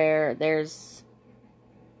everywhere. There's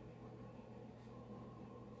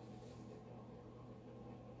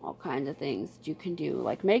all kinds of things that you can do.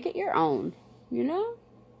 Like, make it your own, you know?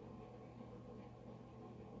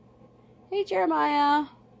 Hey, Jeremiah.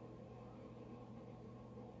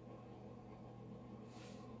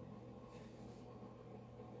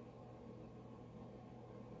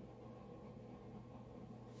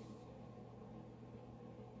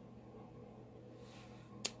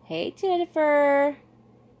 Hey, Jennifer.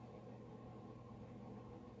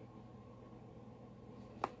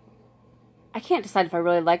 can't decide if I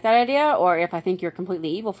really like that idea or if I think you're completely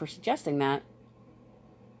evil for suggesting that.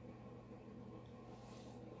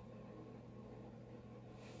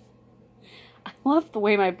 I love the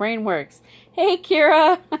way my brain works. Hey,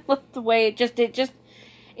 Kira. I love the way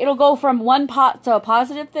it'll go from one pot to a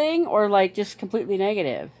positive thing or like just completely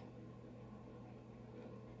negative.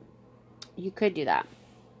 You could do that.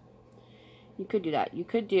 You could do that. You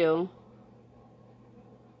could do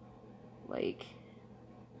like,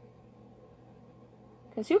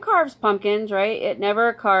 because who carves pumpkins, right? It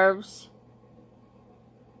never carves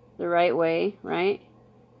the right way, right?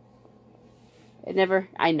 It never,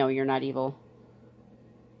 I know you're not evil.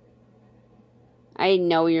 I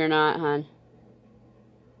know you're not, hon.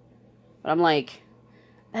 But I'm like,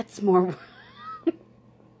 that's more,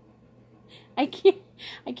 I can't,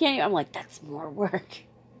 I'm like, that's more work.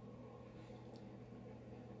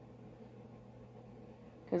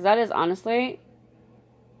 Because that is honestly,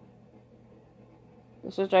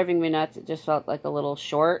 this was driving me nuts. It just felt like a little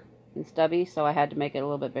short and stubby, so I had to make it a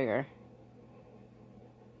little bit bigger.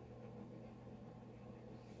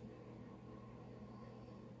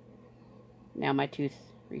 Now my tooth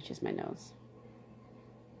reaches my nose.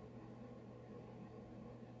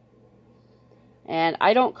 And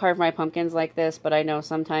I don't carve my pumpkins like this, but I know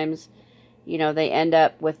sometimes, you know, they end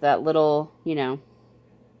up with that little, you know,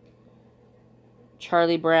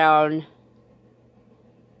 Charlie Brown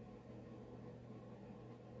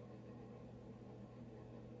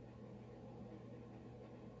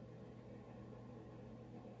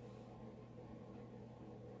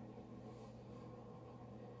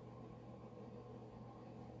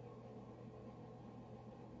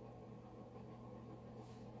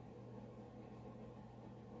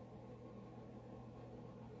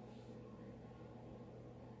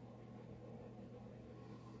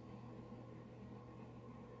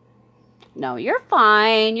No, you're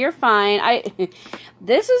fine. You're fine.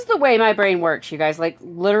 This is the way my brain works, you guys. Like,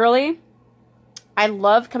 literally, I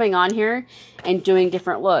love coming on here and doing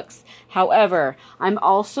different looks. However, I'm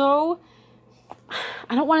also,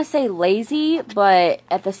 I don't want to say lazy, but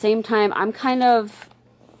at the same time, I'm kind of,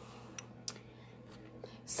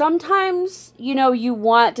 sometimes, you know, you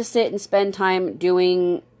want to sit and spend time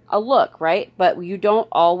doing a look, right? But you don't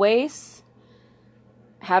always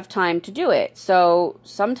have time to do it. So,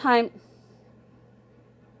 sometimes,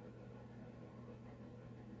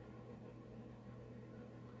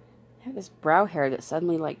 I have this brow hair that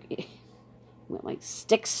suddenly, like, went, like,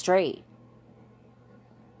 stick straight.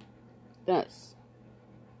 Yes.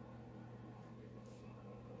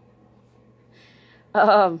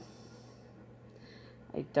 I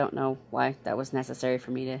don't know why that was necessary for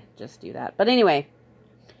me to just do that. But anyway,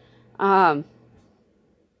 I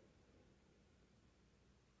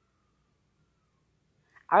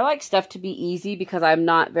like stuff to be easy because I'm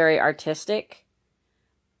not very artistic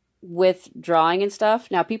with drawing and stuff.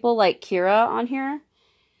 Now, people like Kira on here.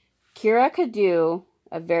 Kira could do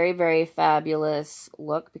a very, very fabulous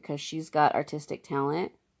look because she's got artistic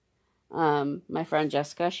talent. My friend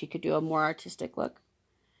Jessica, she could do a more artistic look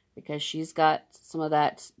because she's got some of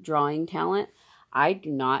that drawing talent. I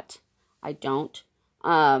do not. I don't.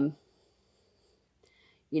 You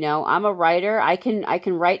know, I'm a writer. I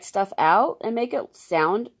can write stuff out and make it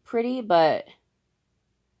sound pretty, but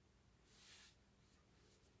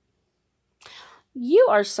you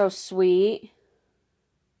are so sweet.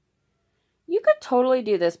 You could totally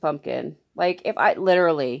do this pumpkin. Like, if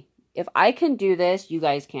I can do this, you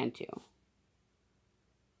guys can too.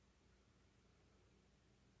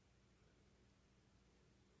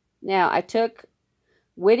 Now, I took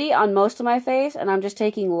Witty on most of my face, and I'm just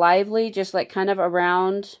taking Lively, just like kind of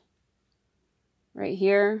around right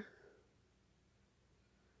here.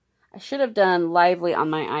 I should have done Lively on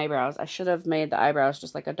my eyebrows. I should have made the eyebrows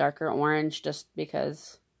just like a darker orange, just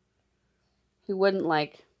because who wouldn't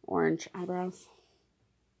like orange eyebrows?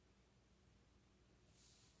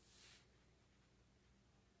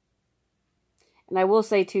 And I will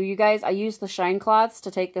say too, you guys, I use the shine cloths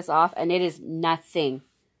to take this off, and it is nothing.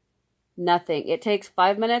 Nothing. It takes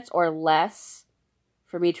 5 minutes or less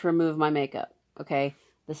for me to remove my makeup. Okay?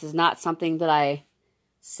 This is not something that I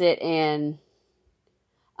sit in.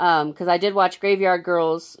 Because I did watch Graveyard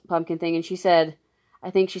Girl's pumpkin thing, and she said, I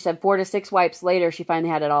think she said 4 to 6 wipes later, she finally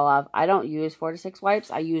had it all off. I don't use 4 to 6 wipes.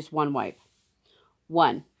 I use one wipe.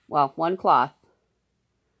 One cloth.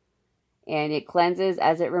 And it cleanses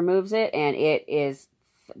as it removes it, and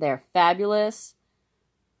they're fabulous.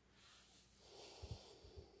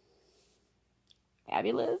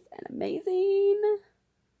 Fabulous and amazing.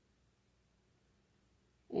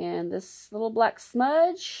 And this little black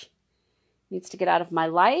smudge needs to get out of my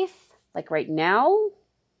life, like right now.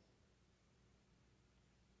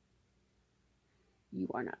 You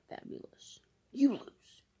are not fabulous. You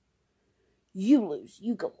lose. You lose.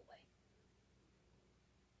 You go away.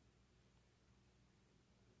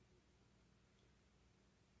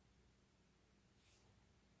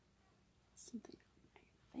 Something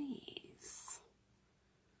on my face.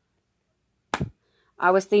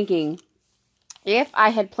 I was thinking, if I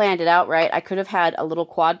had planned it out right, I could have had a little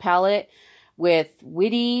quad palette with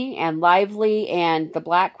Witty and Lively and the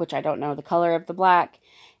black, which I don't know the color of the black.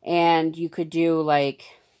 And you could do like,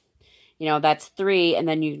 you know, that's 3. And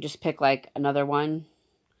then you just pick like another one,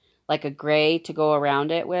 like a gray to go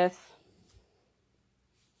around it with.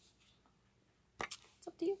 It's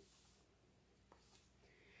up to you.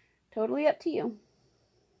 Totally up to you.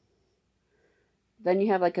 Then you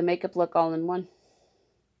have like a makeup look all in one.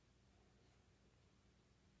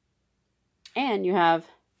 And you have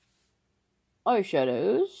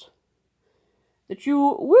eyeshadows that you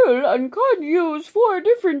will and can use for a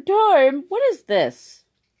different time. What is this?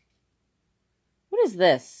 What is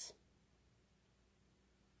this?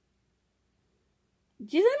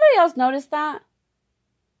 Does anybody else notice that?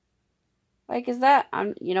 Like, is that,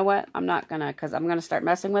 you know what? I'm not gonna, because I'm gonna start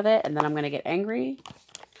messing with it, and then I'm gonna get angry.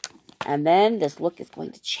 And then this look is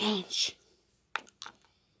going to change.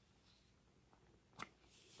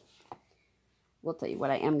 We'll tell you what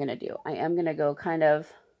I am gonna do. I am gonna go kind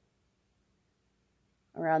of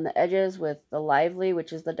around the edges with the Lively,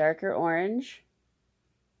 which is the darker orange.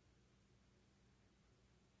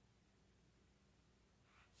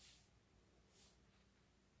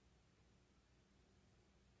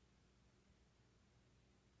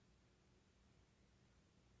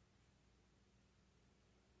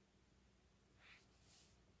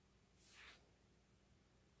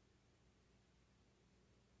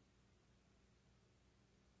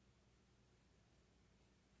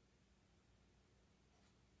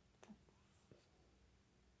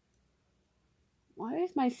 Why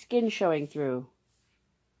is my skin showing through?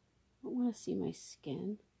 I don't want to see my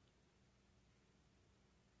skin.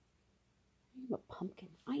 I am a pumpkin.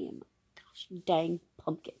 I am a gosh dang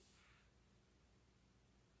pumpkin.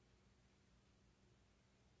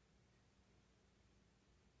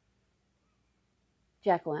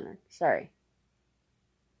 Jack-o'-lantern. Sorry.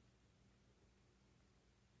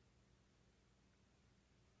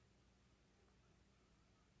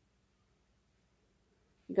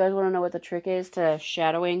 You guys want to know what the trick is to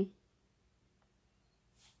shadowing?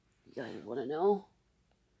 You guys want to know?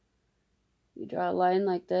 You draw a line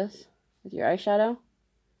like this with your eyeshadow,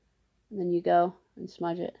 and then you go and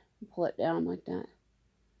smudge it and pull it down like that.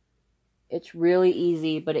 It's really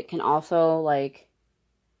easy, but it can also like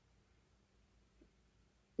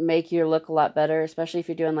make your look a lot better, especially if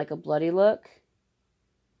you're doing like a bloody look.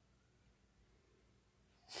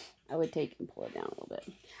 I would take and pull it down a little bit.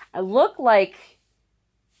 I look like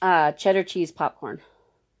cheddar cheese popcorn.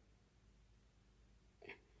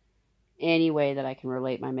 Any way that I can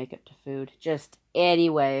relate my makeup to food. Just any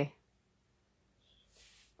way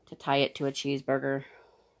to tie it to a cheeseburger.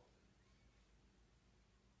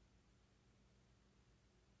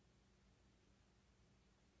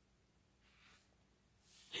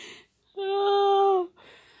 Oh.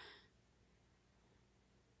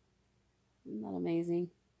 Isn't that amazing?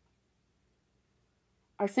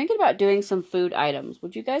 I was thinking about doing some food items.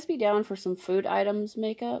 Would you guys be down for some food items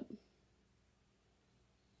makeup?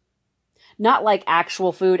 Not like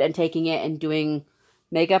actual food and taking it and doing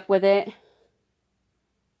makeup with it.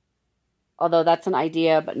 Although that's an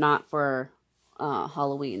idea, but not for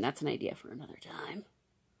Halloween. That's an idea for another time.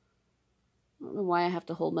 I don't know why I have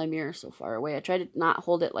to hold my mirror so far away. I try to not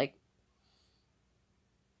hold it like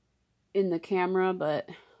in the camera, but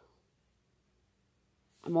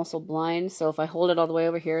I'm also blind, so if I hold it all the way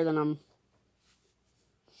over here, then I'm...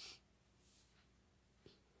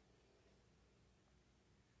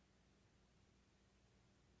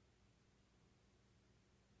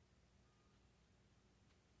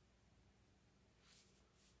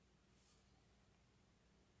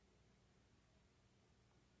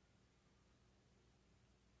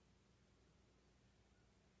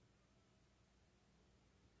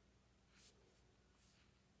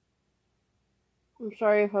 I'm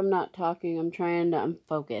sorry if I'm not talking. I'm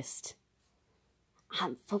focused.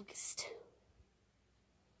 I'm focused.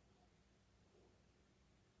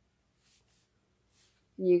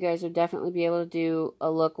 You guys would definitely be able to do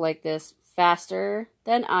a look like this faster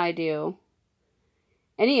than I do.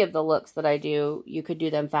 Any of the looks that I do, you could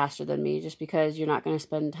do them faster than me just because you're not going to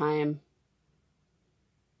spend time.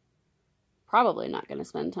 Probably not going to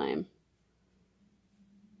spend time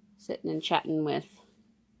sitting and chatting with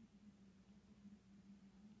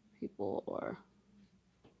people or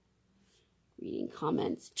reading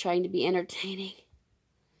comments, trying to be entertaining.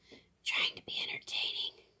 trying to be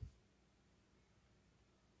entertaining.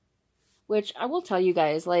 Which I will tell you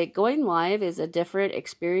guys, like, going live is a different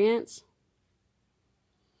experience.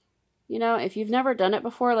 You know, if you've never done it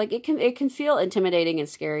before, like, it can feel intimidating and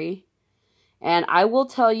scary. And I will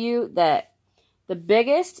tell you that the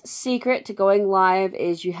biggest secret to going live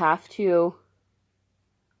is you have to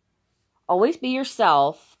always be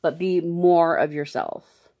yourself, but be more of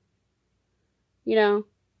yourself. You know?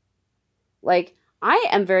 Like, I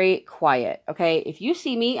am very quiet, okay? If you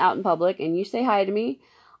see me out in public and you say hi to me,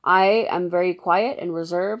 I am very quiet and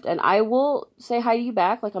reserved, and I will say hi to you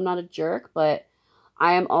back, like I'm not a jerk, but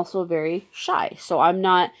I am also very shy. So I'm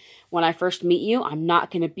not, when I first meet you, I'm not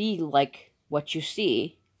going to be like what you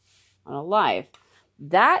see on a live.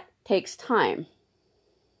 That takes time.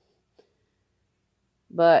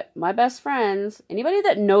 But my best friends, anybody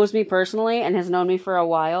that knows me personally and has known me for a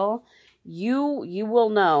while, you will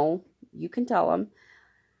know, you can tell them.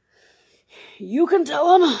 You can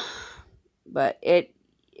tell them. But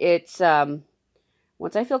it's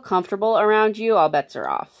once I feel comfortable around you, all bets are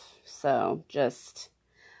off. So just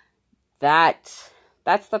that's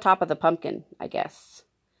the top of the pumpkin, I guess.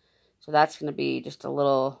 So that's going to be just a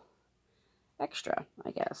little extra,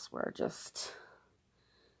 I guess. We're just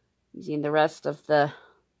using the rest of the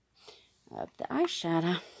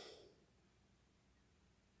eyeshadow.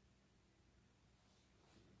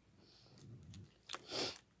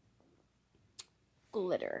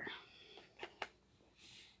 Glitter.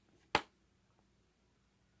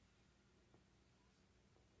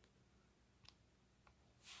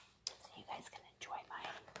 So you guys can enjoy my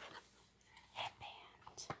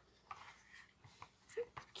headband. Isn't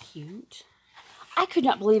it cute? I could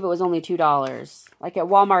not believe it was only $2. Like at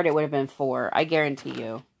Walmart, it would have been $4. I guarantee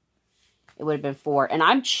you. It would have been $4. And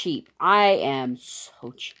I'm cheap. I am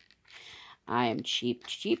so cheap. I am cheap,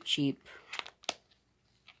 cheap, cheap.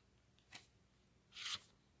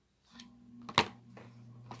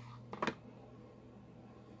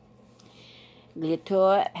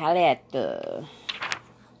 Glitter palette.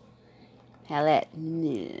 Palette.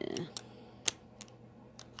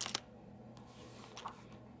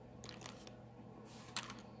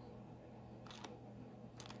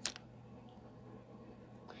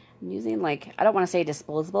 I'm using, like, I don't want to say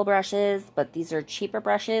disposable brushes, but these are cheaper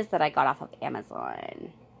brushes that I got off of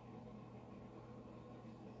Amazon.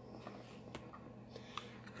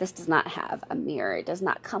 This does not have a mirror. It does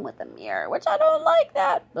not come with a mirror, which I don't like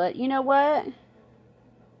that. But you know what?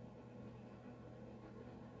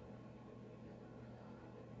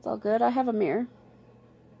 It's all good. I have a mirror.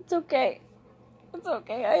 It's okay. It's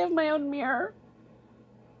okay. I have my own mirror.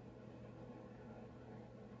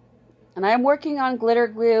 And I am working on glitter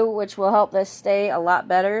glue, which will help this stay a lot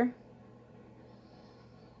better.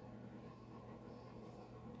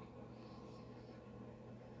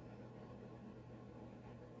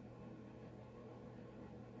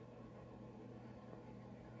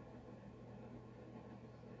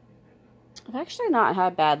 I've actually not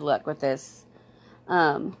had bad luck with this,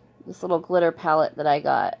 this little glitter palette that I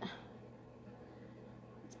got.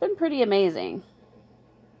 It's been pretty amazing.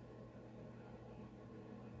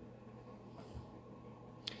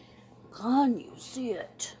 Can you see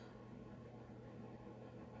it?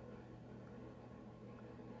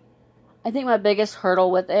 I think my biggest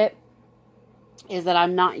hurdle with it is that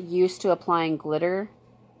I'm not used to applying glitter.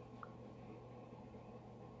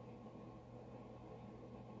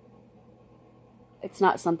 It's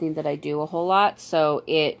not something that I do a whole lot, so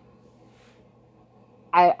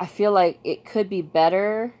I feel like it could be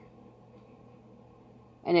better,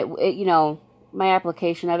 and it you know, my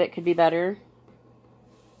application of it could be better.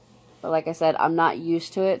 But like I said, I'm not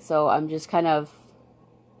used to it, so I'm just kind of,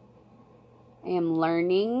 I am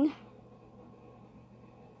learning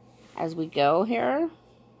as we go here.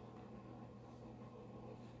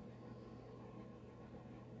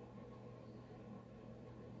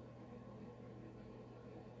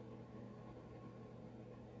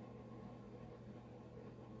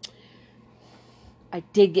 I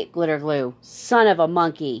did get glitter glue. Son of a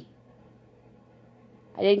monkey.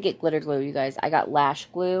 I didn't get glitter glue, you guys. I got lash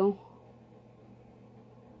glue.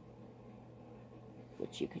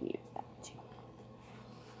 Which you can use that too.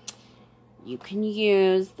 You can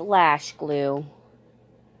use the lash glue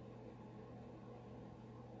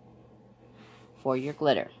for your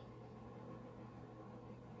glitter.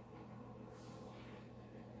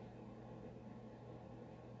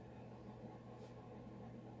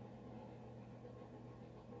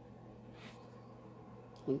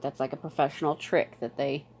 I think that's like a professional trick that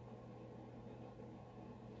they...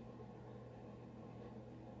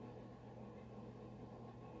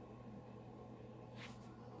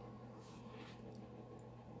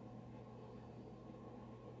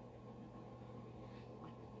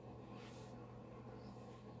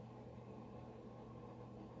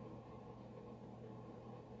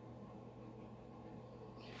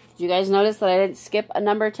 Did you guys notice that I didn't skip a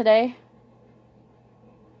number today?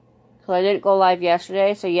 Because I didn't go live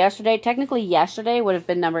yesterday. So yesterday, technically yesterday would have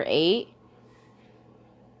been number 8.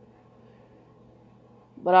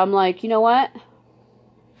 But I'm like, you know what?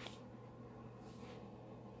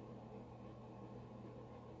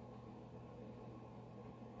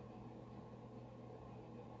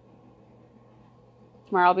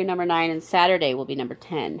 Tomorrow will be number 9 and Saturday will be number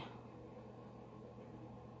 10.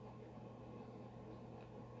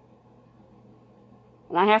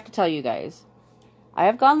 And I have to tell you guys, I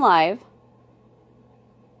have gone live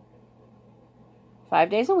 5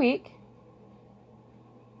 days a week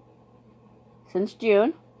since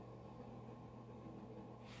June.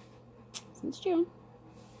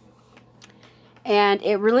 And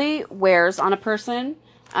it really wears on a person.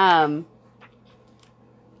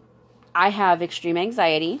 I have extreme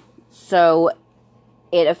anxiety, so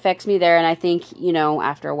it affects me there. And I think, you know,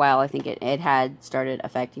 after a while, I think it had started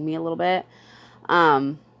affecting me a little bit.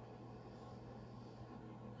 I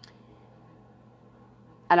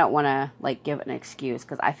don't want to, like, give an excuse,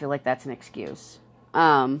 because I feel like that's an excuse.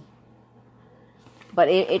 But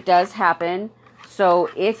it does happen. So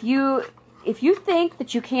if you think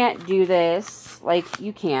that you can't do this, like,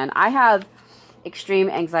 you can. I have extreme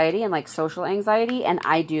anxiety and, like, social anxiety, and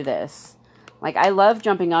I do this. Like, I love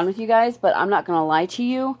jumping on with you guys, but I'm not going to lie to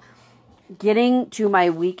you. Getting to my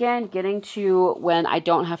weekend, getting to when I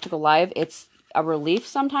don't have to go live, it's a relief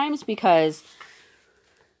sometimes, because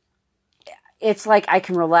it's like I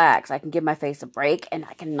can relax. I can give my face a break, and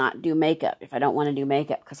I can not do makeup if I don't want to do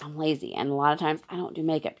makeup because I'm lazy. And a lot of times I don't do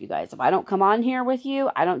makeup, you guys. If I don't come on here with you,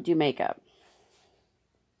 I don't do makeup.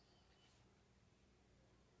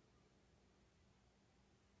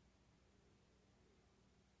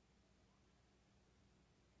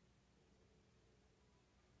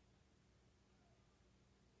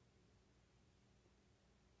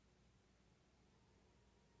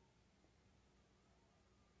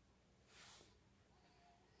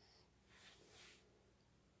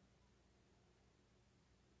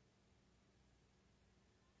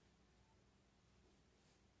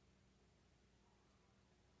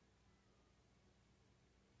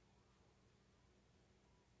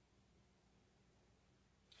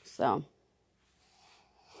 So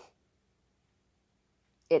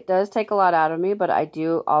it does take a lot out of me, but I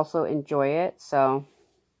do also enjoy it. So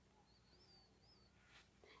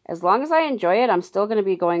as long as I enjoy it, I'm still going to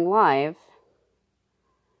be going live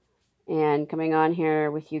and coming on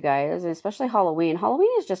here with you guys, and especially Halloween.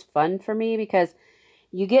 Halloween is just fun for me because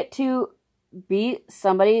you get to be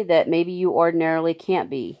somebody that maybe you ordinarily can't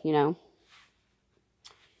be, you know?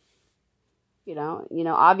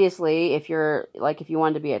 Obviously, if you're, like, if you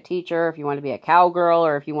want to be a teacher, if you want to be a cowgirl,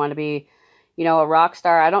 or if you want to be, you know, a rock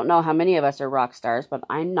star. I don't know how many of us are rock stars, but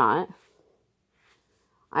I'm not.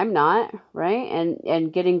 Right?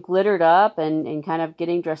 And getting glittered up and kind of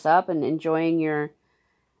getting dressed up and enjoying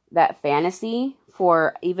that fantasy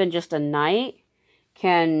for even just a night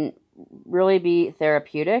can really be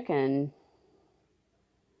therapeutic and,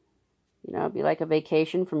 you know, be like a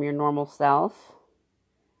vacation from your normal self.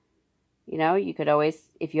 You know, you could always,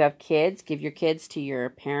 if you have kids, give your kids to your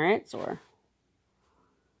parents or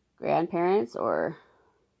grandparents or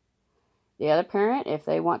the other parent. If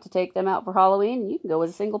they want to take them out for Halloween, you can go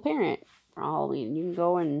with a single parent for Halloween. You can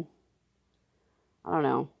go and, I don't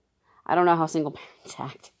know how single parents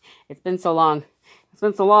act. It's been so long.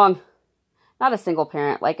 Not a single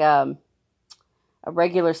parent, like a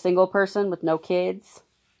regular single person with no kids.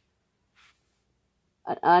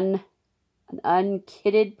 An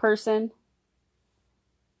unkidded person.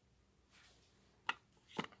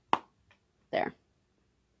 There.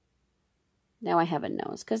 Now I have a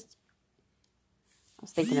nose, because I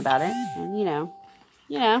was thinking about it, and you know.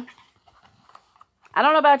 I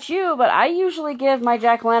don't know about you, but I usually give my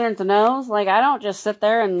jack-o'-lanterns a nose. Like, I don't just sit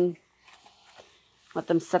there and let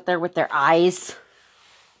them sit there with their eyes.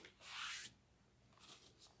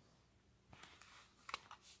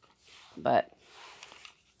 But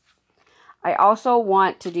I also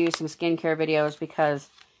want to do some skincare videos, because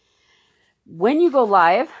when you go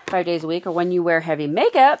live 5 days a week, or when you wear heavy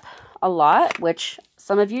makeup a lot, which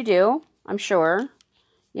some of you do, I'm sure.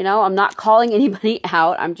 You know, I'm not calling anybody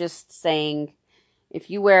out. I'm just saying, if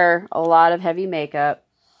you wear a lot of heavy makeup,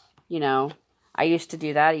 you know, I used to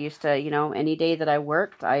do that. I used to, you know, any day that I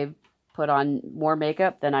worked, I put on more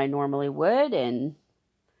makeup than I normally would. And,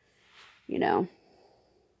 you know,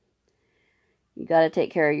 you got to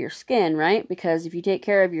take care of your skin, right? Because if you take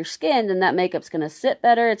care of your skin, then that makeup's going to sit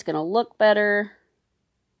better. It's going to look better.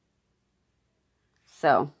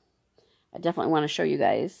 So, I definitely want to show you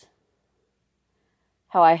guys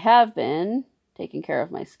how I have been taking care of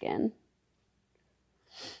my skin.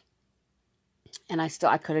 And I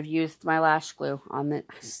could have used my lash glue on it.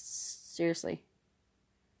 Seriously.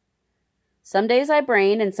 Some days I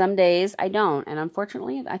brain and some days I don't. And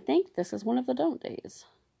unfortunately, I think this is one of the don't days.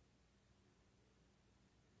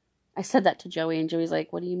 I said that to Joey, and Joey's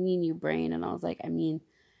like, what do you mean you brain? And I was like, I mean,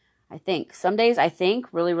 I think. Some days I think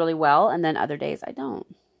really, really well, and then other days I don't.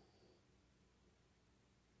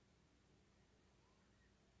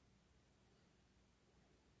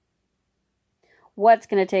 What's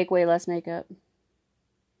going to take way less makeup?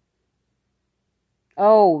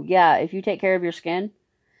 Oh, yeah, if you take care of your skin,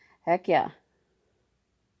 heck yeah.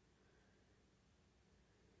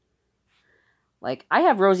 Like, I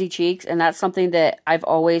have rosy cheeks, and that's something that I've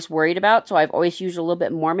always worried about, so I've always used a little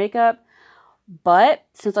bit more makeup. But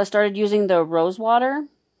since I started using the rose water,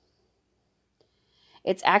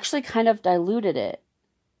 it's actually kind of diluted it.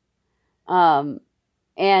 And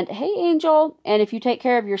hey, Angel, and if you take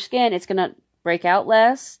care of your skin, it's going to break out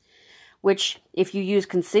less, which if you use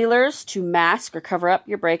concealers to mask or cover up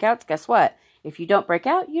your breakouts, guess what? If you don't break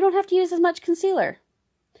out, you don't have to use as much concealer.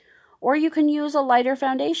 Or you can use a lighter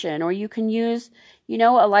foundation, or you can use, you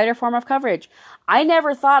know, a lighter form of coverage. I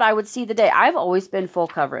never thought I would see the day. I've always been full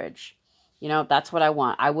coverage. You know, that's what I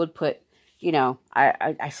want. I would put, you know,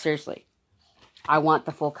 I seriously, I want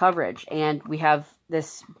the full coverage. And we have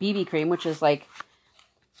this BB cream, which is like,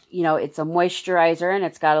 you know, it's a moisturizer, and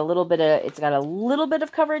it's got a little bit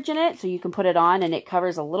of coverage in it, so you can put it on and it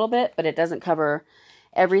covers a little bit, but it doesn't cover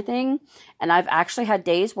everything. And I've actually had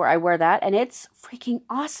days where I wear that and it's freaking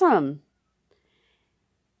awesome.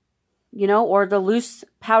 You know, or the loose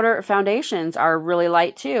powder foundations are really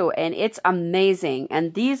light too, and it's amazing.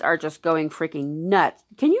 And these are just going freaking nuts.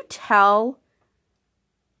 Can you tell?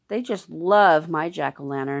 They just love my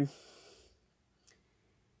jack-o'-lantern.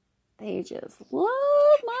 They just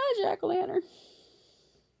love my jack-o'-lantern.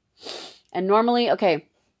 And normally, okay,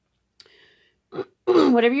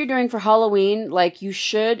 whatever you're doing for Halloween, like, you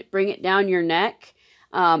should bring it down your neck.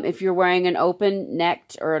 If you're wearing an open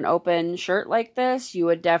necked or an open shirt like this, you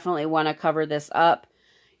would definitely want to cover this up,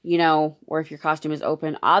 you know, or if your costume is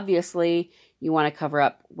open, obviously you want to cover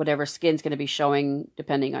up whatever skin's going to be showing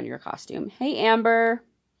depending on your costume. Hey, Amber,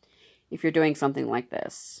 if you're doing something like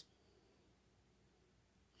this.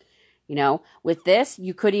 You know, with this,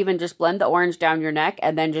 you could even just blend the orange down your neck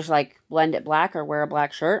and then just like blend it black or wear a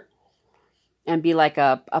black shirt and be like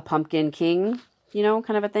a pumpkin king, you know,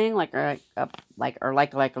 kind of a thing, like a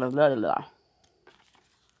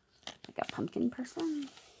pumpkin person.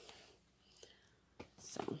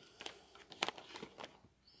 So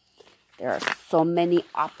there are so many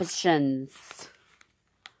options,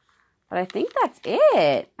 but I think that's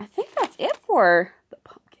it. I think that's it for the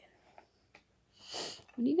pumpkin.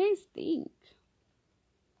 What do you guys think?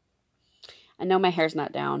 I know my hair's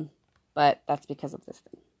not down, but that's because of this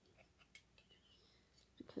thing.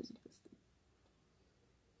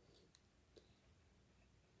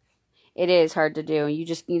 It is hard to do. You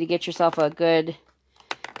just need to get yourself a good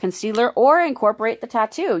concealer or incorporate the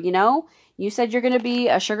tattoo, you know? You said you're going to be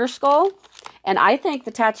a sugar skull, and I think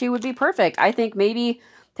the tattoo would be perfect. I think maybe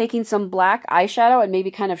taking some black eyeshadow and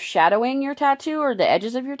maybe kind of shadowing your tattoo or the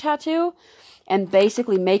edges of your tattoo and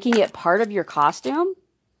basically making it part of your costume.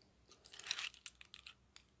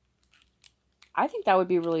 I think that would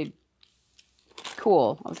be really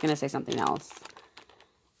cool. I was going to say something else.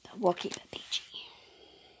 We'll keep it PG.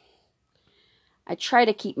 I try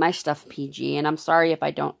to keep my stuff PG, and I'm sorry if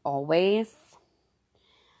I don't always,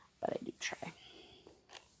 but I do try.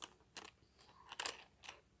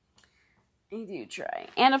 I do try.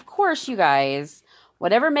 And of course, you guys,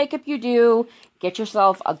 whatever makeup you do, get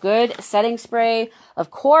yourself a good setting spray.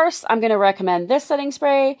 Of course, I'm going to recommend this setting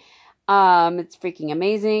spray. It's freaking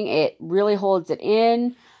amazing. It really holds it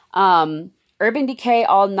in. Urban Decay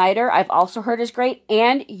All Nighter, I've also heard is great.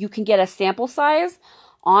 And you can get a sample size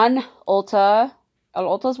on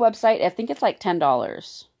Ulta's website. I think it's like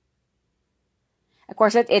 $10. Of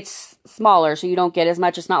course, it's smaller, so you don't get as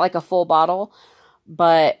much. It's not like a full bottle.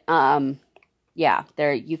 But, yeah,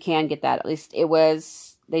 there you can get that. At least it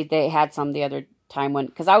was, they had some the other time when,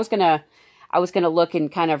 because I was gonna look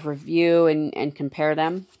and kind of review and compare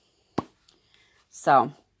them.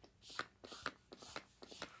 So,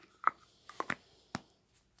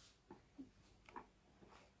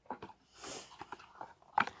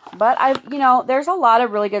 but there's a lot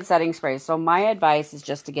of really good setting sprays. So my advice is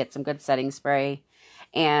just to get some good setting spray,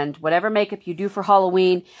 and whatever makeup you do for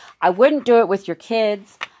Halloween, I wouldn't do it with your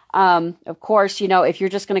kids. Of course, if you're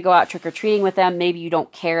just going to go out trick-or-treating with them, maybe you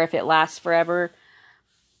don't care if it lasts forever.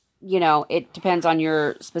 It depends on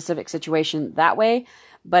your specific situation that way.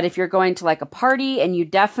 But if you're going to like a party, and you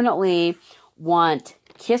definitely want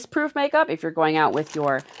kiss-proof makeup, if you're going out with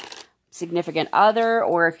your significant other,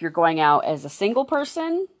 or if you're going out as a single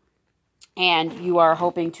person and you are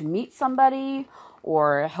hoping to meet somebody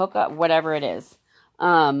or hook up, whatever it is.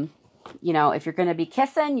 You know, if you're going to be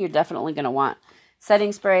kissing, you're definitely going to want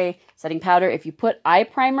setting spray, setting powder. If you put eye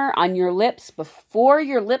primer on your lips before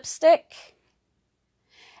your lipstick,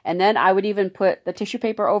 and then I would even put the tissue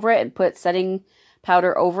paper over it and put setting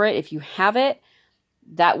powder over it if you have it,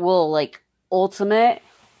 that will like ultimate.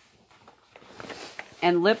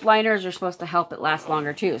 And lip liners are supposed to help it last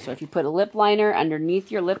longer too. So if you put a lip liner underneath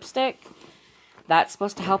your lipstick, that's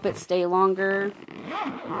supposed to help it stay longer.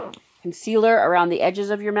 Concealer around the edges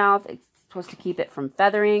of your mouth, it's supposed to keep it from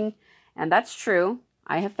feathering. And that's true.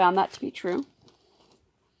 I have found that to be true.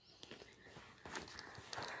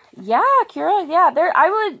 Yeah, Kira, yeah. I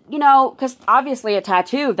would, you know, because obviously a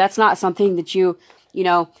tattoo, that's not something that you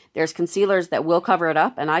know, there's concealers that will cover it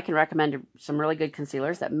up. And I can recommend some really good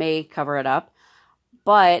concealers that may cover it up.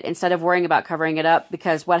 But instead of worrying about covering it up,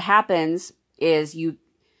 because what happens is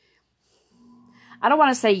I don't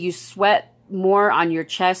want to say you sweat more on your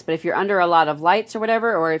chest, but if you're under a lot of lights or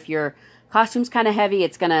whatever, or if your costume's kind of heavy,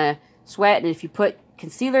 it's going to sweat. And if you put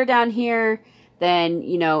concealer down here, then,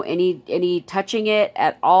 you know, any touching it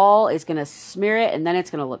at all is going to smear it, and then it's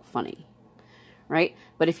going to look funny, right?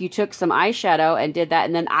 But if you took some eyeshadow and did that,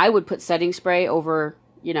 and then I would put setting spray over,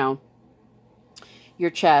 you know, your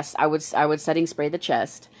chest. I would setting spray the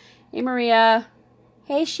chest. Hey, Maria.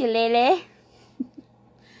 Hey, Shilele.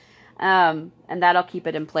 And that'll keep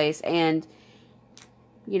it in place. And,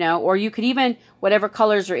 you know, or you could even, whatever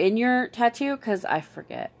colors are in your tattoo, because I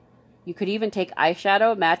forget. You could even take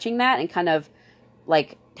eyeshadow matching that and kind of,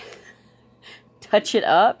 like, touch it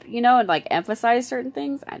up, you know, and, like, emphasize certain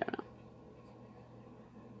things. I don't know.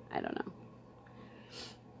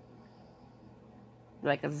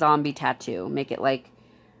 Like a zombie tattoo. Make it like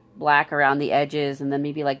black around the edges, and then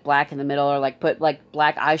maybe like black in the middle, or like put like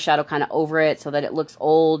black eyeshadow kind of over it so that it looks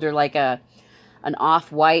old, or like an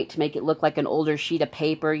off-white to make it look like an older sheet of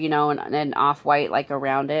paper, you know, and then off-white like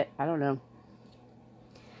around it. I don't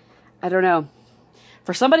know.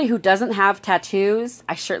 For somebody who doesn't have tattoos,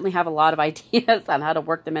 I certainly have a lot of ideas on how to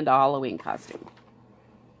work them into a Halloween costume.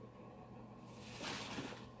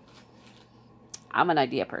 I'm an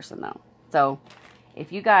idea person though. So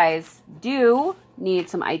if you guys do need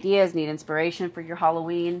some ideas, need inspiration for your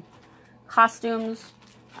Halloween costumes,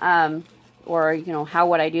 or, you know, how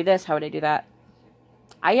would I do this? How would I do that?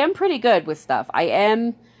 I am pretty good with stuff. I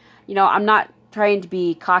am, you know, I'm not trying to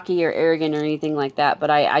be cocky or arrogant or anything like that, but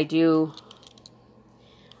I do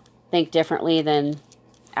think differently than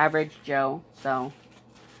average Joe. So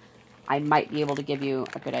I might be able to give you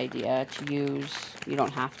a good idea to use. You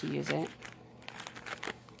don't have to use it,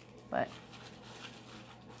 but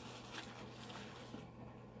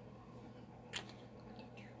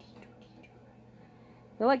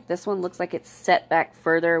I feel like this one looks like it's set back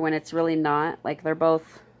further when it's really not. Like they're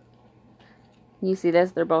both, can you see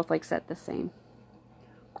this? They're both like set the same.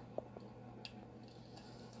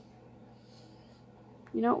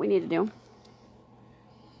 You know what we need to do?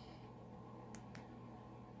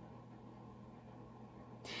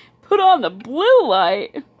 Put on the blue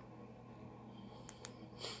light.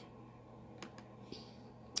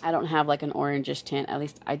 I don't have like an orangish tint. At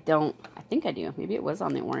least I don't. I think I do. Maybe it was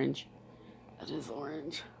on the orange. It is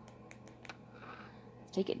orange.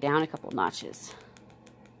 Take it down a couple notches.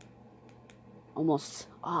 Almost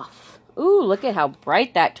off. Ooh, look at how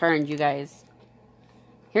bright that turned, you guys.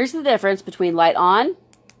 Here's the difference between light on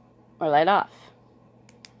or light off.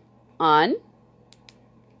 On,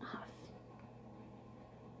 off.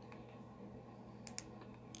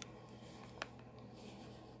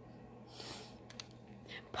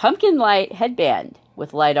 Pumpkin light headband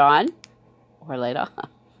with light on or light off.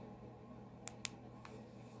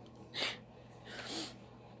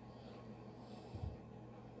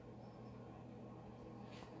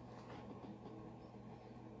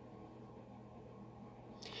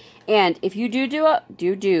 And if you do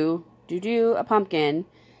a pumpkin,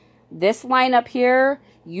 this line up here,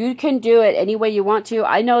 you can do it any way you want to.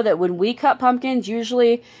 I know that when we cut pumpkins,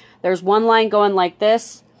 usually there's one line going like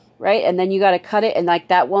this, right? And then you got to cut it, and like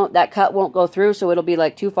that cut won't go through, so it'll be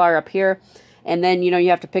like too far up here. And then, you know,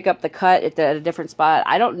 you have to pick up the cut at a different spot.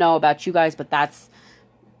 I don't know about you guys, but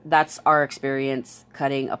that's our experience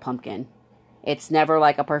cutting a pumpkin. It's never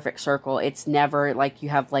like a perfect circle. It's never like you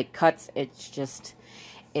have like cuts.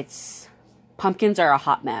 Pumpkins are a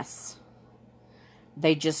hot mess.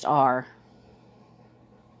 They just are.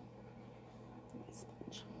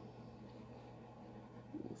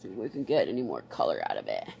 if we can get any more color out of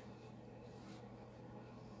it.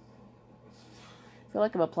 I feel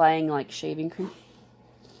like I'm applying like shaving cream.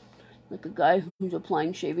 Like a guy who's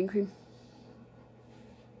applying shaving cream.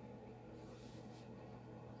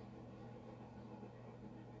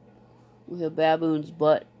 With a baboon's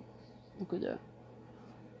butt. Look at that.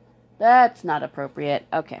 That's not appropriate.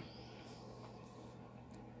 Okay.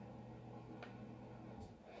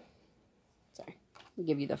 Sorry. I'll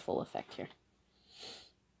give you the full effect here.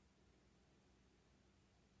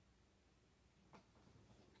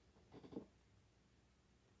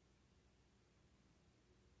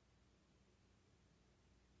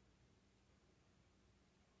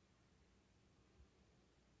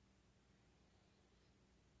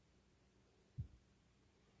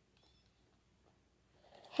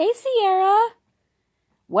 Hey, Sierra.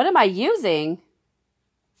 What am I using?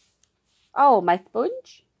 Oh, my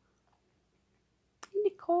sponge.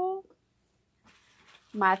 Nicole.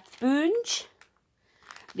 My sponge.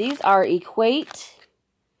 These are Equate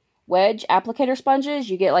wedge applicator sponges.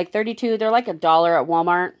 You get like 32. They're like $1 at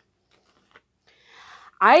Walmart.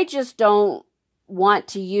 I just don't want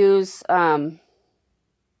to use my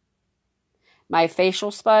facial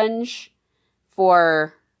sponge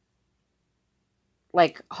for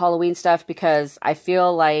like Halloween stuff because I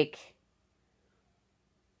feel like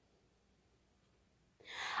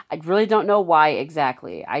I really don't know why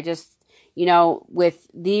exactly. I just, you know, with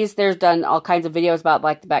these, there's done all kinds of videos about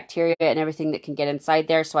like the bacteria and everything that can get inside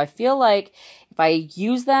there. So I feel like if I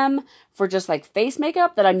use them for just like face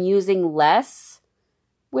makeup, that I'm using less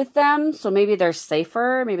with them. So maybe they're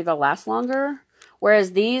safer. Maybe they'll last longer.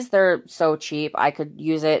 Whereas these, they're so cheap. I could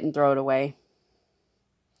use it and throw it away.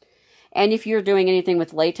 And if you're doing anything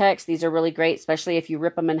with latex, these are really great, especially if you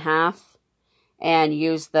rip them in half and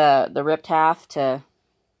use the ripped half to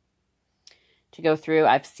go through.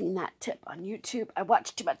 I've seen that tip on YouTube. I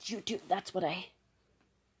watch too much YouTube. That's what And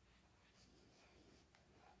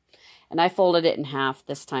I folded it in half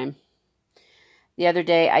this time. The other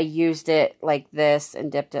day I used it like this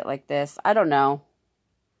and dipped it like this. I don't know.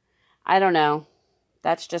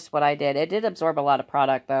 That's just what I did. It did absorb a lot of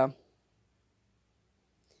product though.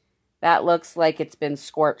 That looks like it's been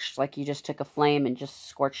scorched, like you just took a flame and just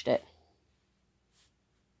scorched it.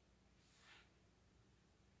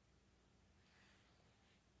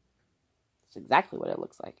 That's exactly what it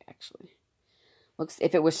looks like, actually.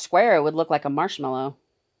 If it was square, it would look like a marshmallow.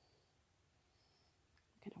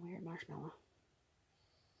 Kind of weird marshmallow.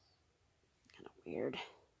 Kind of weird.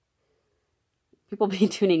 People be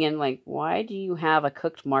tuning in like, why do you have a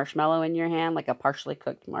cooked marshmallow in your hand? Like a partially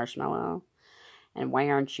cooked marshmallow. And why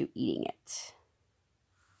aren't you eating it?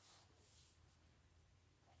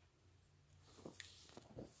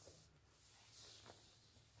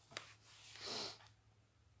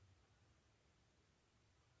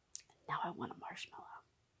 Now I want a marshmallow.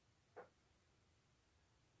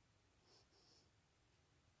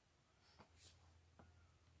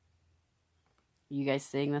 You guys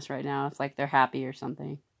seeing this right now? It's like they're happy or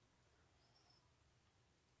something.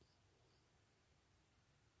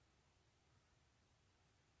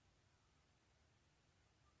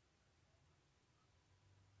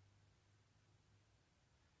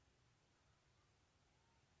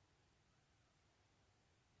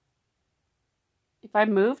 If I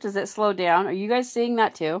move, does it slow down? Are you guys seeing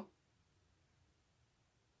that too?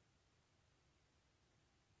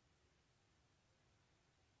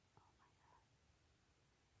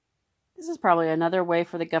 This is probably another way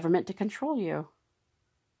for the government to control you.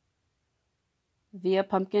 Via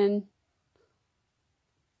pumpkin.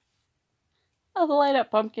 Oh, the light up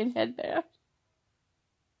pumpkin headband.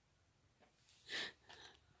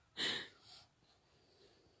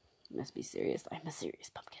 Must be serious. I'm a serious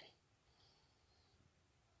pumpkin.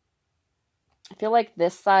 I feel like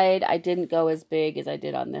this side, I didn't go as big as I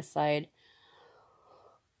did on this side.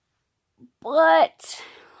 But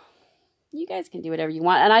you guys can do whatever you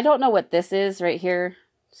want. And I don't know what this is right here.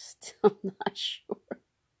 Still not sure.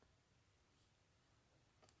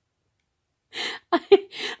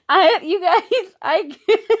 I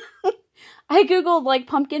Googled like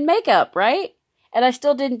pumpkin makeup, right? And I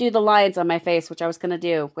still didn't do the lines on my face, which I was going to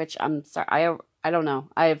do, which I'm sorry. I don't know.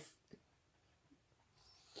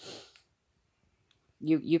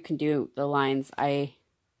 You can do the lines.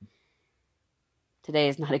 Today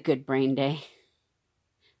is not a good brain day.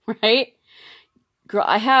 Right? Girl,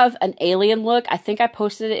 I have an alien look. I think I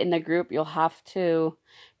posted it in the group. You'll have to.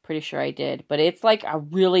 Pretty sure I did. But it's like a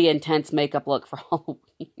really intense makeup look for Halloween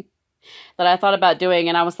that I thought about doing.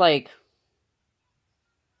 And I was like,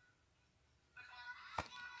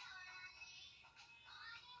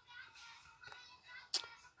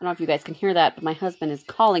 don't know if you guys can hear that, but my husband is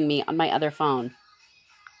calling me on my other phone.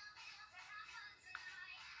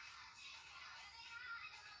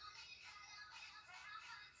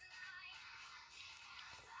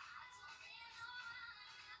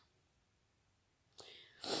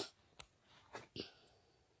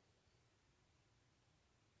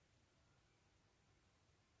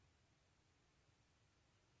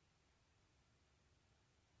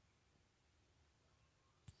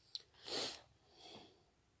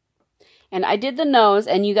 And I did the nose,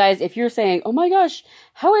 and you guys, if you're saying, oh my gosh,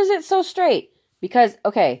 how is it so straight? Because,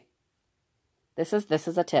 okay, this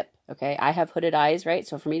is a tip, okay? I have hooded eyes, right?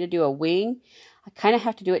 So for me to do a wing, I kind of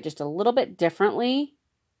have to do it just a little bit differently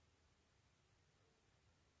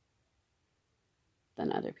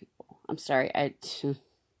than other people. I'm sorry.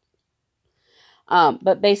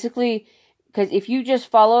 But basically, because if you just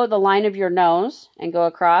follow the line of your nose and go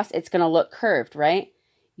across, it's going to look curved, right?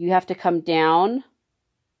 You have to come down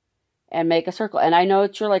and make a circle. And I know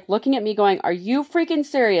that you're like looking at me going, are you freaking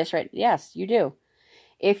serious, right? Yes, you do.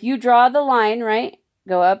 If you draw the line, right,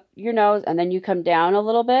 go up your nose and then you come down a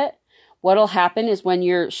little bit, what'll happen is when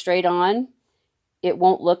you're straight on, it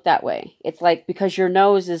won't look that way. It's like because your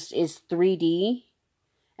nose is 3D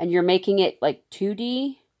and you're making it like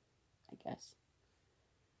 2D, I guess.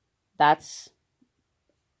 That's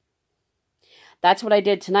what I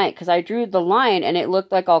did tonight because I drew the line and it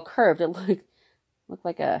looked like all curved. It looked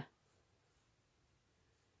like a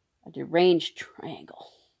deranged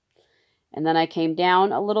triangle. And then I came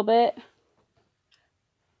down a little bit.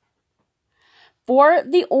 For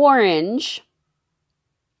the orange,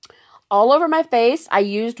 all over my face, I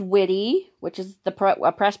used Witty, which is a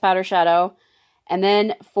pressed powder shadow. And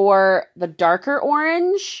then for the darker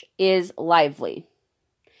orange is Lively.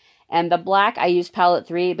 And the black, I used Palette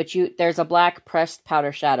 3, but there's a black pressed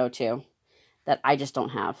powder shadow too that I just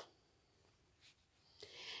don't have.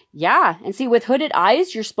 Yeah, and see, with hooded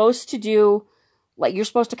eyes, you're supposed to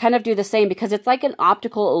kind of do the same because it's like an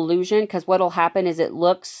optical illusion because what'll happen is it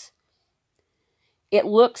looks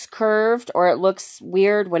curved or it looks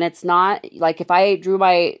weird when it's not. Like if I drew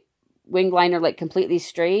my wing liner like completely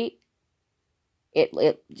straight, it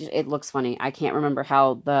looks funny. I can't remember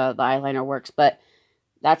how the eyeliner works, but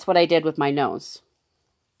that's what I did with my nose.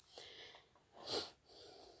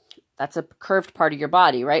 That's a curved part of your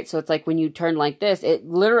body, right? So it's like when you turn like this, it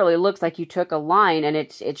literally looks like you took a line and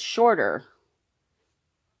it's shorter.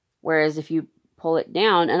 Whereas if you pull it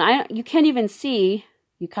down, and you can't even see,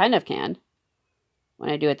 you kind of can. When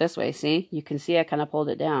I do it this way, see? You can see I kind of pulled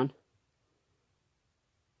it down.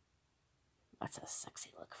 That's a sexy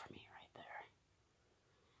look for me right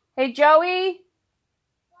there. Hey, Joey?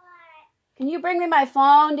 What? Can you bring me my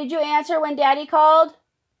phone? Did you answer when Daddy called?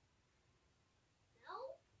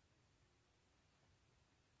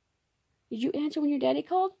 Did you answer when your daddy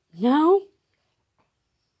called? No?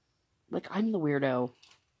 Like, I'm the weirdo.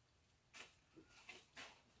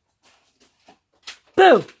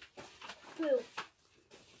 Boo! Boo.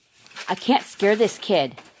 I can't scare this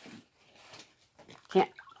kid. Can't.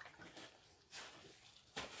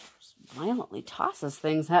 Just violently tosses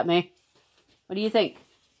things at me. What do you think?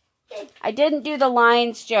 I didn't do the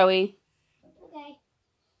lines, Joey. Okay.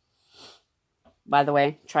 By the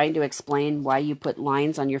way, trying to explain why you put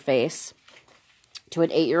lines on your face to an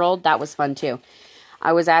 8-year-old, that was fun too.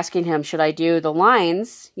 I was asking him, should I do the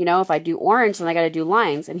lines? You know, if I do orange, then I got to do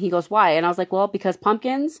lines. And he goes, why? And I was like, well, because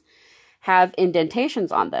pumpkins have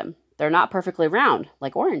indentations on them. They're not perfectly round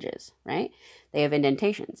like oranges, right? They have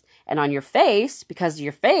indentations. And on your face, because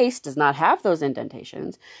your face does not have those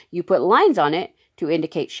indentations, you put lines on it to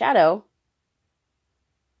indicate shadow.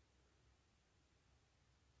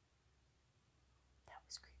 That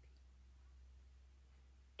was creepy.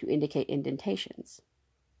 To indicate indentations.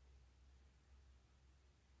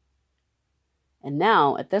 And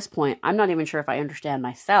now, at this point, I'm not even sure if I understand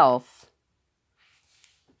myself.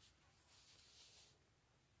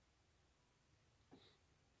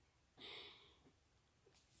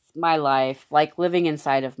 It's my life. Like, living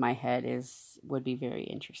inside of my head would be very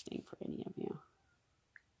interesting for any of you.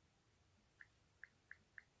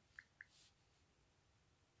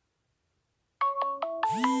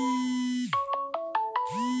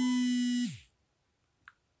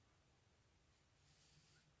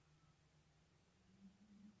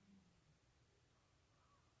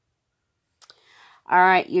 All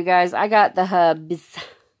right, you guys, I got the hubs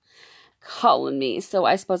calling me, so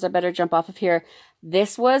I suppose I better jump off of here.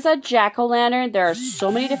 This was a jack-o'-lantern. There are so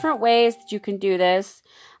many different ways that you can do this.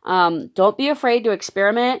 Don't be afraid to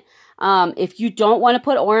experiment. If you don't want to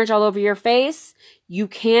put orange all over your face, you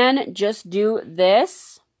can just do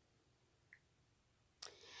this.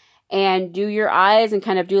 and do your eyes and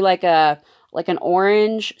kind of do like an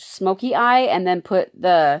orange smoky eye, and then put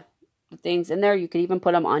the things in there. You could even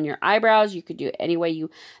put them on your eyebrows. You could do it any way you...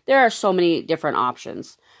 There are so many different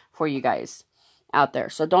options for you guys out there.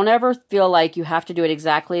 So don't ever feel like you have to do it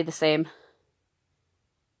exactly the same.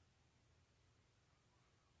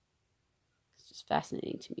 It's just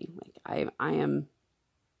fascinating to me. Like I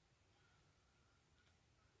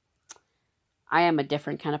am a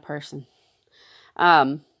different kind of person.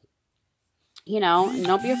 You know, and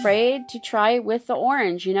don't be afraid to try with the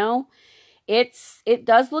orange, you know. It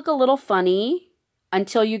does look a little funny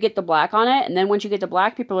until you get the black on it. And then once you get the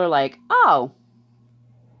black, people are like, oh.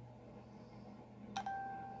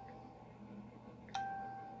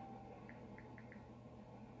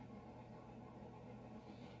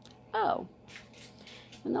 Oh.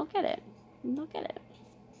 And they'll get it. And they'll get it.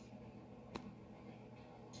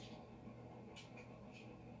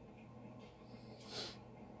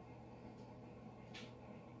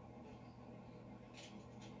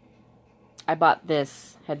 I bought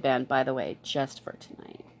this headband, by the way, just for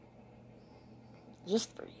tonight.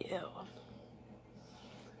 Just for you.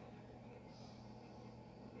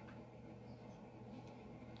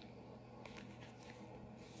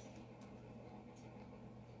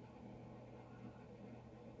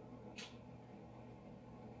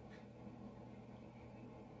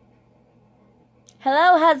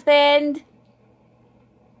 Hello, husband.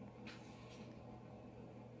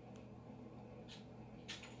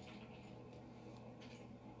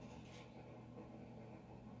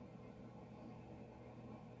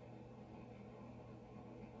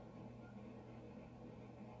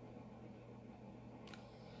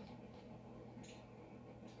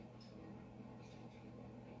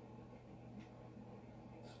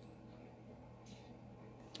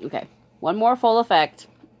 Okay, one more full effect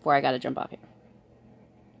before I gotta jump off here.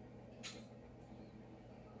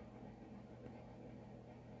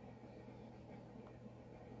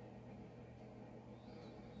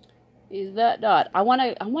 Is that not? I want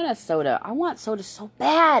a soda. I want soda so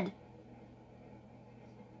bad.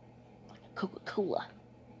 Like Coca-Cola.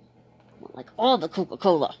 I want like all the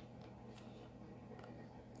Coca-Cola.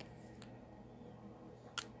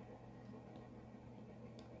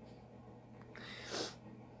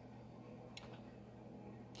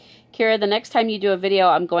 Kira, the next time you do a video,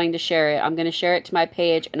 I'm going to share it. I'm going to share it to my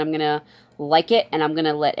page, and I'm going to like it, and I'm going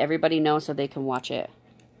to let everybody know so they can watch it.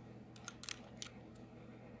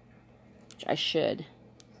 Which I should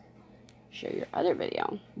share your other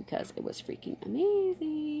video, because it was freaking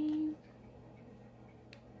amazing.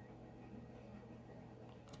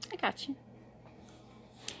 I got you.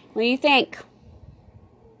 What do you think?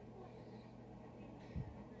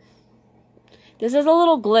 This is a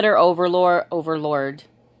little glitter overlord.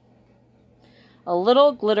 A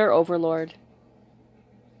little glitter overlord.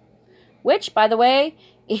 Which, by the way,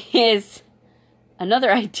 is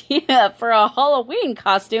another idea for a Halloween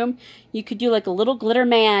costume. You could do like a little glitter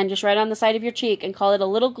man just right on the side of your cheek and call it a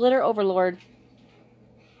little glitter overlord.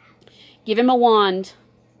 Give him a wand.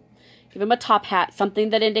 Give him a top hat. Something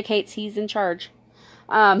that indicates he's in charge.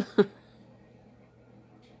 I'm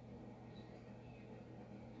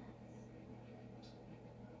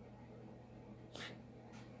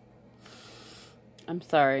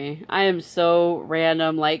sorry. I am so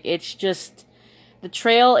random. Like, it's just... The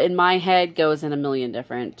trail in my head goes in a million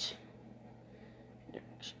different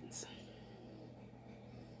directions.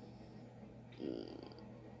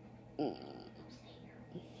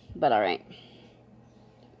 But alright.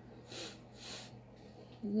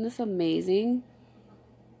 Isn't this amazing?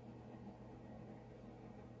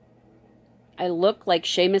 I look like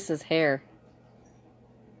Seamus's hair.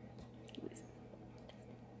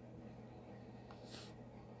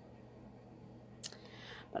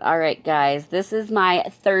 But alright guys, this is my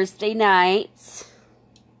Thursday nights.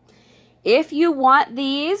 If you want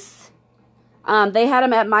these, they had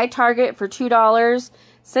them at my Target for $2.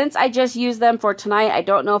 Since I just used them for tonight, I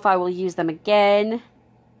don't know if I will use them again.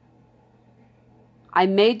 I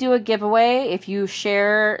may do a giveaway if you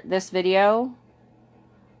share this video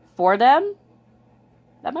for them.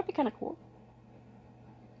 That might be kind of cool.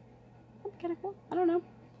 That'd be kind of cool. I don't know.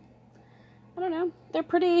 I don't know. They're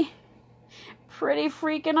pretty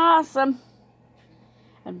freaking awesome.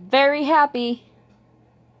 I'm very happy.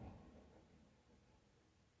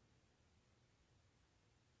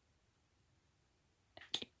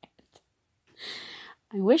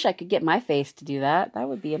 I wish I could get my face to do that. That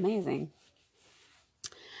would be amazing.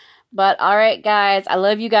 But alright guys, I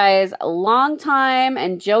love you guys a long time,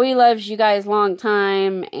 and Joey loves you guys long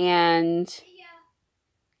time, and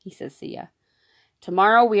he says see ya.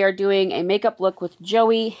 Tomorrow we are doing a makeup look with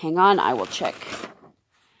Joey. Hang on, I will check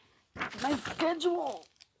My schedule.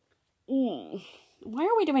 Why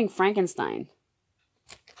are we doing Frankenstein?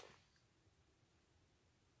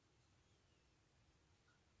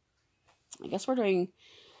 I guess we're doing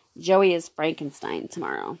Joey is Frankenstein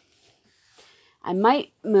tomorrow. I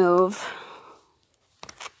might move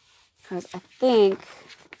because I think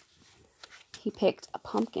he picked a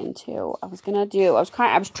pumpkin too. I was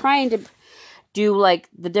trying to do like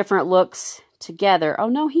the different looks together. Oh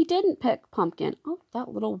no, he didn't pick pumpkin. Oh, that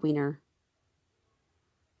little wiener.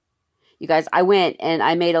 You guys, I went and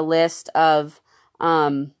I made a list of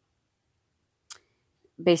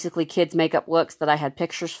basically kids' makeup looks that I had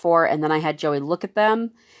pictures for, and then I had Joey look at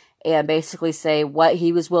them and basically say what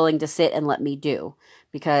he was willing to sit and let me do,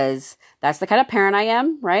 because that's the kind of parent I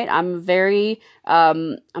am, right? I'm very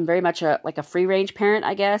much a free range parent,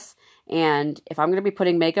 I guess. And if I'm going to be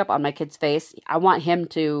putting makeup on my kid's face, I want him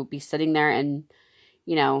to be sitting there and,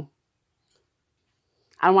 you know,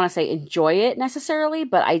 I don't want to say enjoy it necessarily,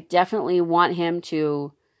 but I definitely want him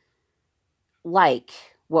to like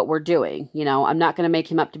what we're doing. You know, I'm not going to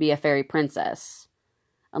make him up to be a fairy princess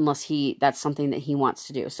unless that's something that he wants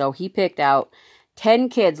to do. So he picked out 10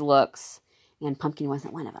 kids looks, and pumpkin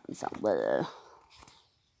wasn't one of them. So, bleh.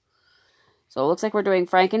 So it looks like we're doing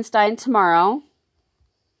Frankenstein tomorrow.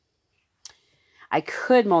 I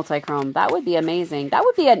could multi-chrome. That would be amazing. That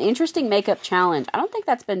would be an interesting makeup challenge. I don't think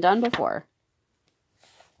that's been done before.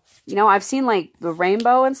 You know, I've seen like the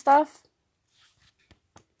rainbow and stuff.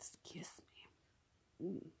 Excuse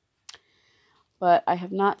me. But I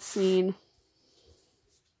have not seen...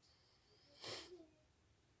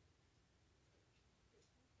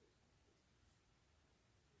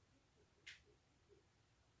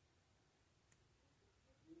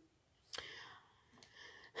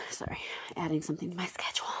 Sorry, adding something to my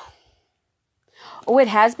schedule. Oh, it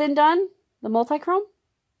has been done? The multi-chrome?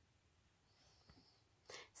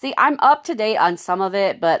 See, I'm up to date on some of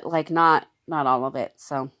it, but like not all of it.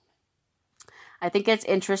 So I think it's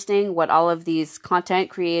interesting what all of these content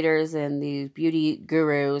creators and these beauty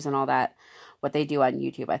gurus and all that, what they do on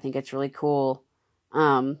YouTube. I think it's really cool.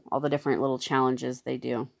 All the different little challenges they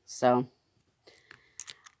do. So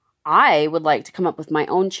I would like to come up with my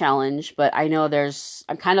own challenge, but I know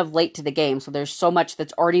I'm kind of late to the game, so there's so much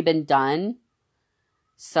that's already been done.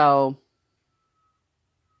 So,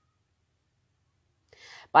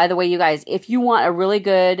 by the way, you guys, if you want a really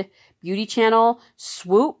good beauty channel,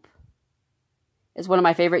 Swoop is one of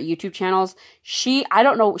my favorite YouTube channels. I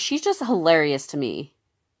don't know, she's just hilarious to me.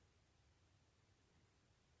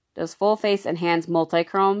 Does full face and hands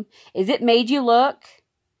multi-chrome. Is it Made You Look?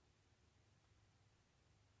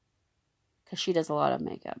 Because she does a lot of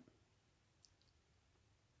makeup.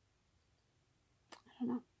 I don't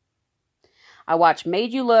know. I watch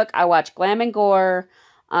Made You Look. I watch Glam and Gore.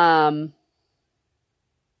 Blank.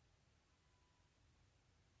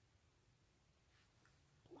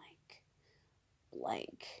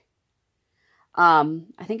 I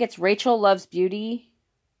think it's Rachel Loves Beauty.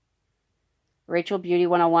 Rachel Beauty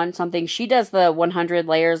 101 something. She does the 100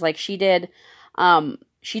 layers. Like she did...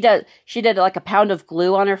 She did like a pound of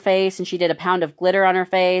glue on her face, and she did a pound of glitter on her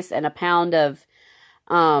face, and a pound of,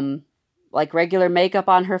 like regular makeup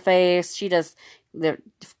on her face. She does,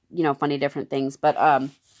 funny different things. But,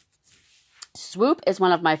 Swoop is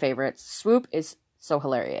one of my favorites. Swoop is so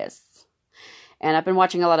hilarious. And I've been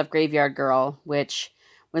watching a lot of Graveyard Girl, which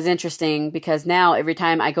was interesting because now every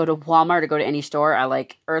time I go to Walmart or go to any store, I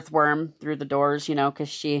like earthworm through the doors, because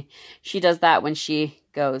she does that when she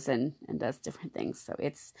goes and does different things. So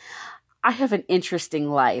I have an interesting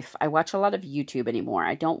life. I watch a lot of YouTube anymore.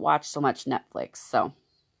 I don't watch so much Netflix. So.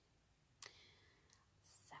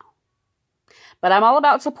 But I'm all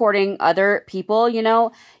about supporting other people,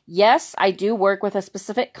 Yes, I do work with a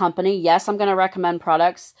specific company. Yes, I'm going to recommend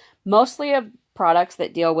products, mostly of products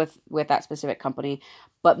that deal with that specific company.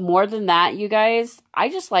 But more than that, you guys, I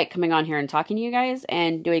just like coming on here and talking to you guys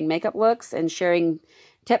and doing makeup looks and sharing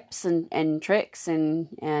tips and tricks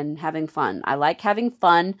and having fun. I like having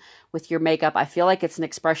fun with your makeup. I feel like it's an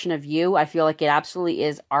expression of you. I feel like it absolutely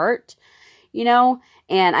is art,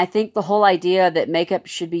 and I think the whole idea that makeup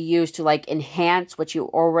should be used to like enhance what you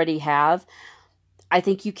already have, I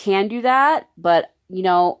think you can do that, but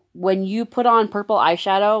when you put on purple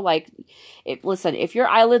eyeshadow, listen, if your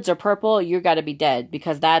eyelids are purple, you got to be dead,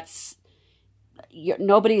 because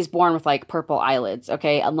nobody's born with like purple eyelids,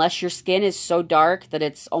 okay? Unless your skin is so dark that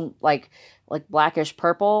it's like blackish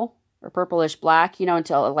purple or purplish black,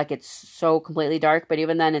 until like it's so completely dark. But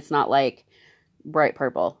even then, it's not like bright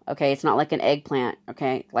purple, okay? It's not like an eggplant,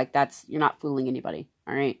 okay? Like you're not fooling anybody,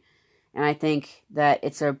 all right? And I think that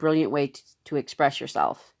it's a brilliant way to express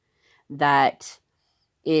yourself. That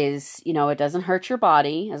is, you know, it doesn't hurt your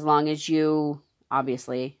body as long as you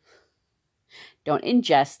obviously don't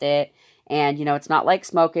ingest it. And, you know, it's not like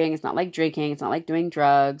smoking, it's not like drinking, it's not like doing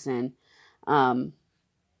drugs. And,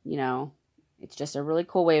 you know, it's just a really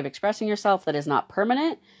cool way of expressing yourself that is not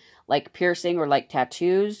permanent, like piercing or like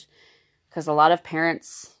tattoos. Because a lot of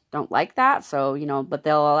parents don't like that. So, you know, but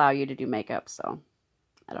they'll allow you to do makeup. So,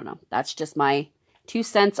 I don't know. That's just my 2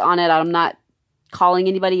 cents on it. I'm not calling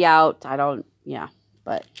anybody out. I don't, yeah.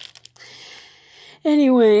 But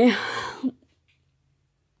anyway,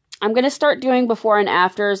 I'm going to start doing before and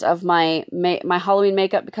afters of my Halloween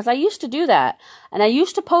makeup, because I used to do that and I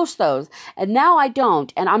used to post those and now I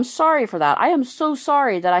don't. And I'm sorry for that. I am so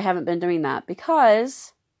sorry that I haven't been doing that,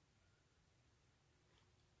 because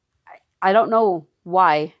I don't know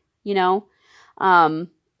why, you know. I'm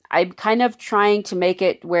kind of trying to make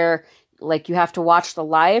it where like you have to watch the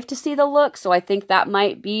live to see the look. So I think that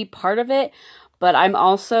might be part of it. But I'm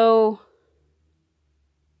also,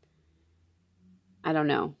 I don't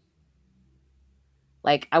know.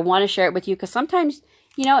 Like, I want to share it with you because sometimes,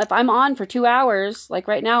 you know, if I'm on for 2 hours, like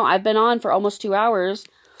right now, I've been on for almost 2 hours.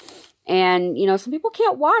 And, you know, some people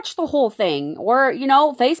can't watch the whole thing. Or, you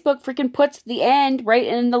know, Facebook freaking puts the end right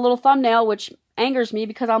in the little thumbnail, which angers me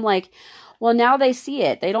because I'm like, well, now they see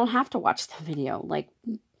it. They don't have to watch the video. Like,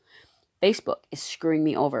 Facebook is screwing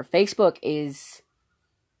me over. Facebook is...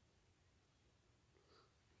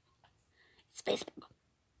 It's Facebook.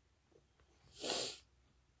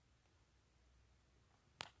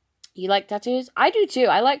 You like tattoos? I do too.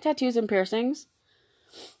 I like tattoos and piercings.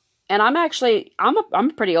 And I'm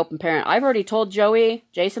a pretty open parent. I've already told Joey,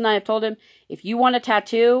 Jason and I have told him, if you want a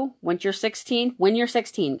tattoo when you're 16, you're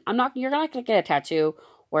not going to get a tattoo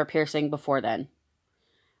or a piercing before then.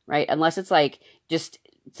 Right? Unless it's like just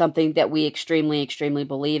something that we extremely, extremely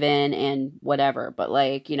believe in and whatever. But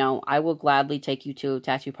like, you know, I will gladly take you to a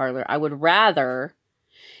tattoo parlor. I would rather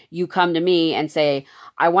you come to me and say,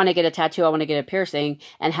 I want to get a tattoo, I want to get a piercing,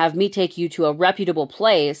 and have me take you to a reputable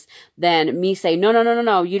place than me say,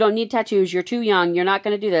 no, you don't need tattoos, you're too young, you're not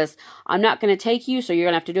going to do this, I'm not going to take you, so you're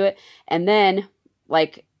going to have to do it. And then,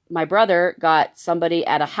 like, my brother got somebody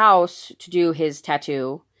at a house to do his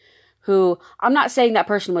tattoo, who, I'm not saying that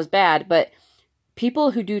person was bad, but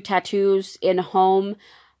people who do tattoos in home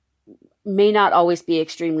may not always be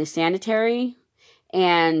extremely sanitary.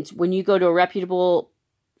 And when you go to a reputable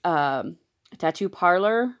tattoo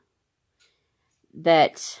parlor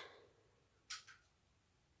that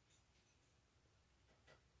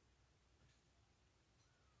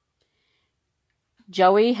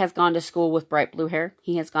Joey has gone to school with bright blue hair.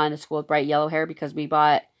 He has gone to school with bright yellow hair because we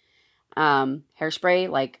bought hairspray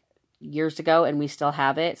like years ago and we still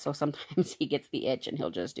have it. So sometimes he gets the itch and he'll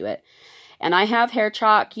just do it. And I have hair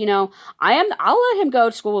chalk, you know, I'll let him go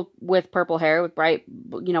to school with purple hair, with bright,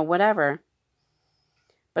 you know, whatever.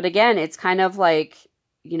 But again, it's kind of like,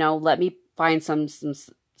 you know, let me find some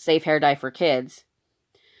safe hair dye for kids.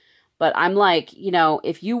 But I'm like, you know,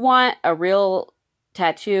 if you want a real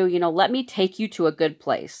tattoo, you know, let me take you to a good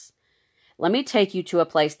place. Let me take you to a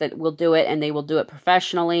place that will do it, and they will do it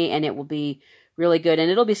professionally, and it will be really good. And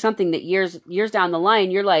it'll be something that years down the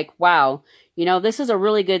line, you're like, wow, you know, this is a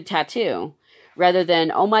really good tattoo. Rather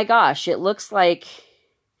than, oh my gosh, it looks like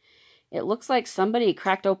somebody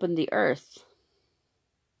cracked open the earth.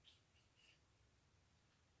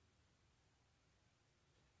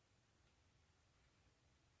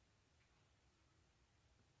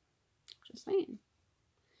 Just saying.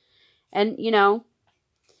 And, you know,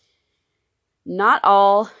 not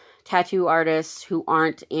all tattoo artists who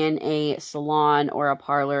aren't in a salon or a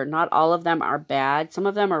parlor, not all of them are bad. Some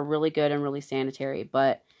of them are really good and really sanitary.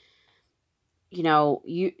 But, you know,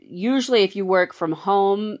 usually if you work from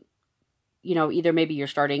home, you know, either maybe you're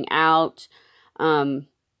starting out, you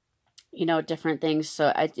know, different things.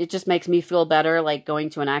 So it just makes me feel better, like going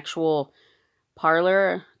to an actual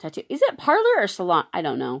parlor tattoo. Is it parlor or salon? I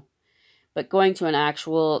don't know. But going to an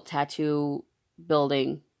actual tattoo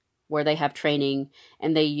building where they have training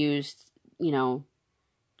and they use, you know,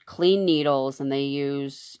 clean needles and they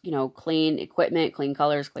use, you know, clean equipment, clean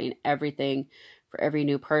colors, clean everything for every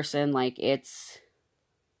new person. Like, it's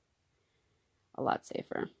a lot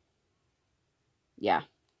safer. Yeah.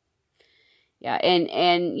 Yeah.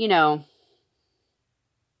 And, you know,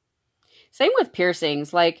 same with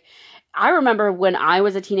piercings. Like, I remember when I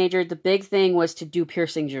was a teenager, the big thing was to do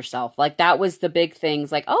piercings yourself. Like, that was the big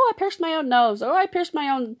things. Like, oh, I pierced my own nose, or I pierced my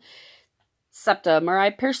own septum, or I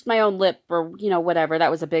pierced my own lip, or, you know, whatever.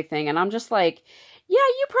 That was a big thing. And I'm just like, yeah,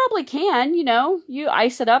 you probably can, you know, you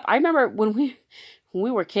ice it up. I remember when we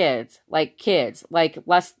were kids, like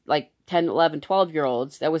less, like 10, 11,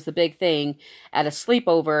 12-year-olds. That was the big thing at a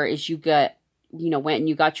sleepover is you got, went and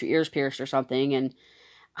you got your ears pierced or something. And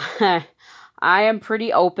I am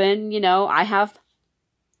pretty open, I have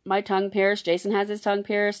my tongue pierced. Jason has his tongue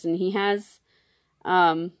pierced, and he has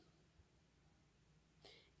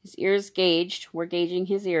his ears gauged. We're gauging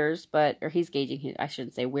his ears, or he's gauging his, I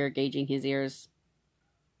shouldn't say we're gauging his ears.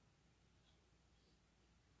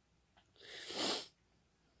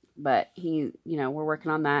 But we're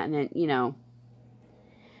working on that. And then,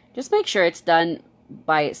 just make sure it's done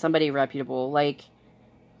by somebody reputable. Like,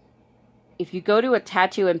 if you go to a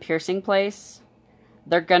tattoo and piercing place,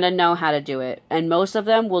 they're going to know how to do it. And most of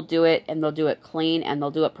them will do it, and they'll do it clean, and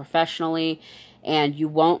they'll do it professionally. And you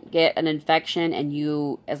won't get an infection,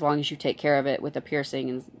 and as long as you take care of it with a piercing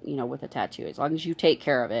and, with a tattoo, as long as you take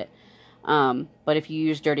care of it. But if you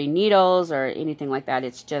use dirty needles or anything like that,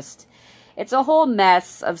 it's a whole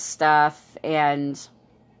mess of stuff. And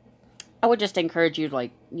I would just encourage you,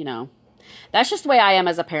 that's just the way I am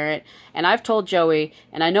as a parent. And I've told Joey,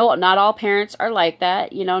 and I know not all parents are like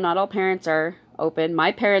that. Not all parents are open.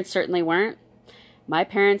 My parents certainly weren't. My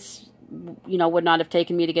parents, would not have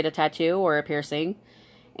taken me to get a tattoo or a piercing.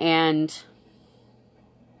 And,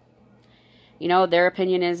 their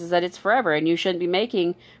opinion is that it's forever, and you shouldn't be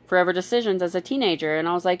making forever decisions as a teenager. And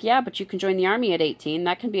I was like, yeah, but you can join the Army at 18.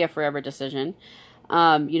 That can be a forever decision.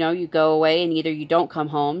 You go away, and either you don't come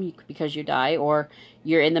home because you die, or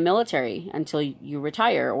you're in the military until you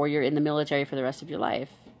retire, or you're in the military for the rest of your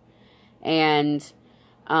life. And,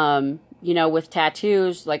 with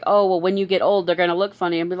tattoos, like, oh, well, when you get old, they're going to look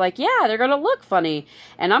funny. And be like, yeah, they're going to look funny.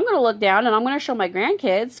 And I'm going to look down, and I'm going to show my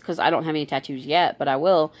grandkids, because I don't have any tattoos yet, but I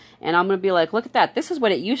will. And I'm going to be like, look at that. This is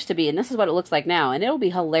what it used to be, and this is what it looks like now. And it'll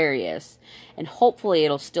be hilarious. And hopefully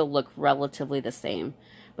it'll still look relatively the same.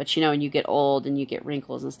 But, when you get old and you get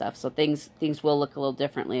wrinkles and stuff, so things will look a little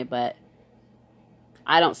differently, but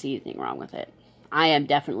I don't see anything wrong with it. I am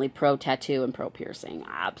definitely pro tattoo and pro piercing.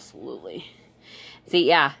 Absolutely.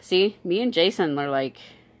 See, me and Jason are like,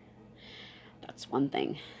 that's one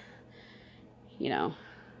thing,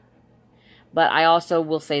 But I also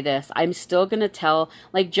will say this. I'm still going to tell,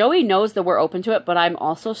 Joey knows that we're open to it, but I'm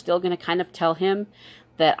also still going to kind of tell him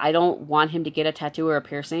that I don't want him to get a tattoo or a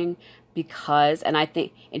piercing because, and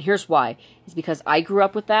here's why, is because I grew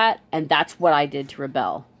up with that, and that's what I did to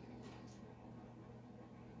rebel.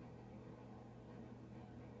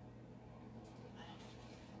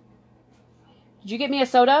 Did you get me a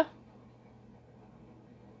soda?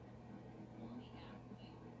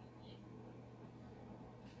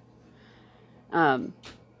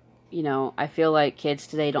 I feel like kids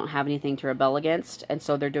today don't have anything to rebel against, and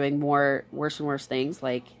so they're doing worse and worse things,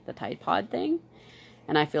 like the Tide Pod thing.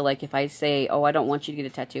 And I feel like if I say, oh, I don't want you to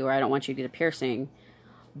get a tattoo, or I don't want you to get a piercing,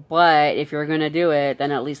 but if you're going to do it,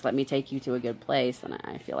 then at least let me take you to a good place, and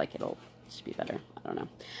I feel like it'll just be better. I don't know.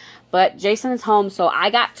 But Jason is home, so I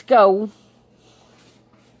got to go.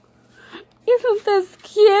 Isn't this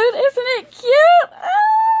cute? Isn't it cute?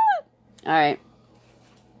 Ah! All right.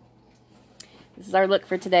 This is our look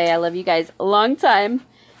for today. I love you guys a long time,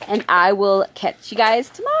 and I will catch you guys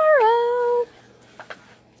tomorrow.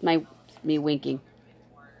 It's me winking.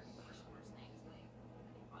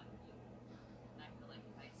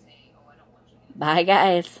 Bye,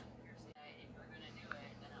 guys.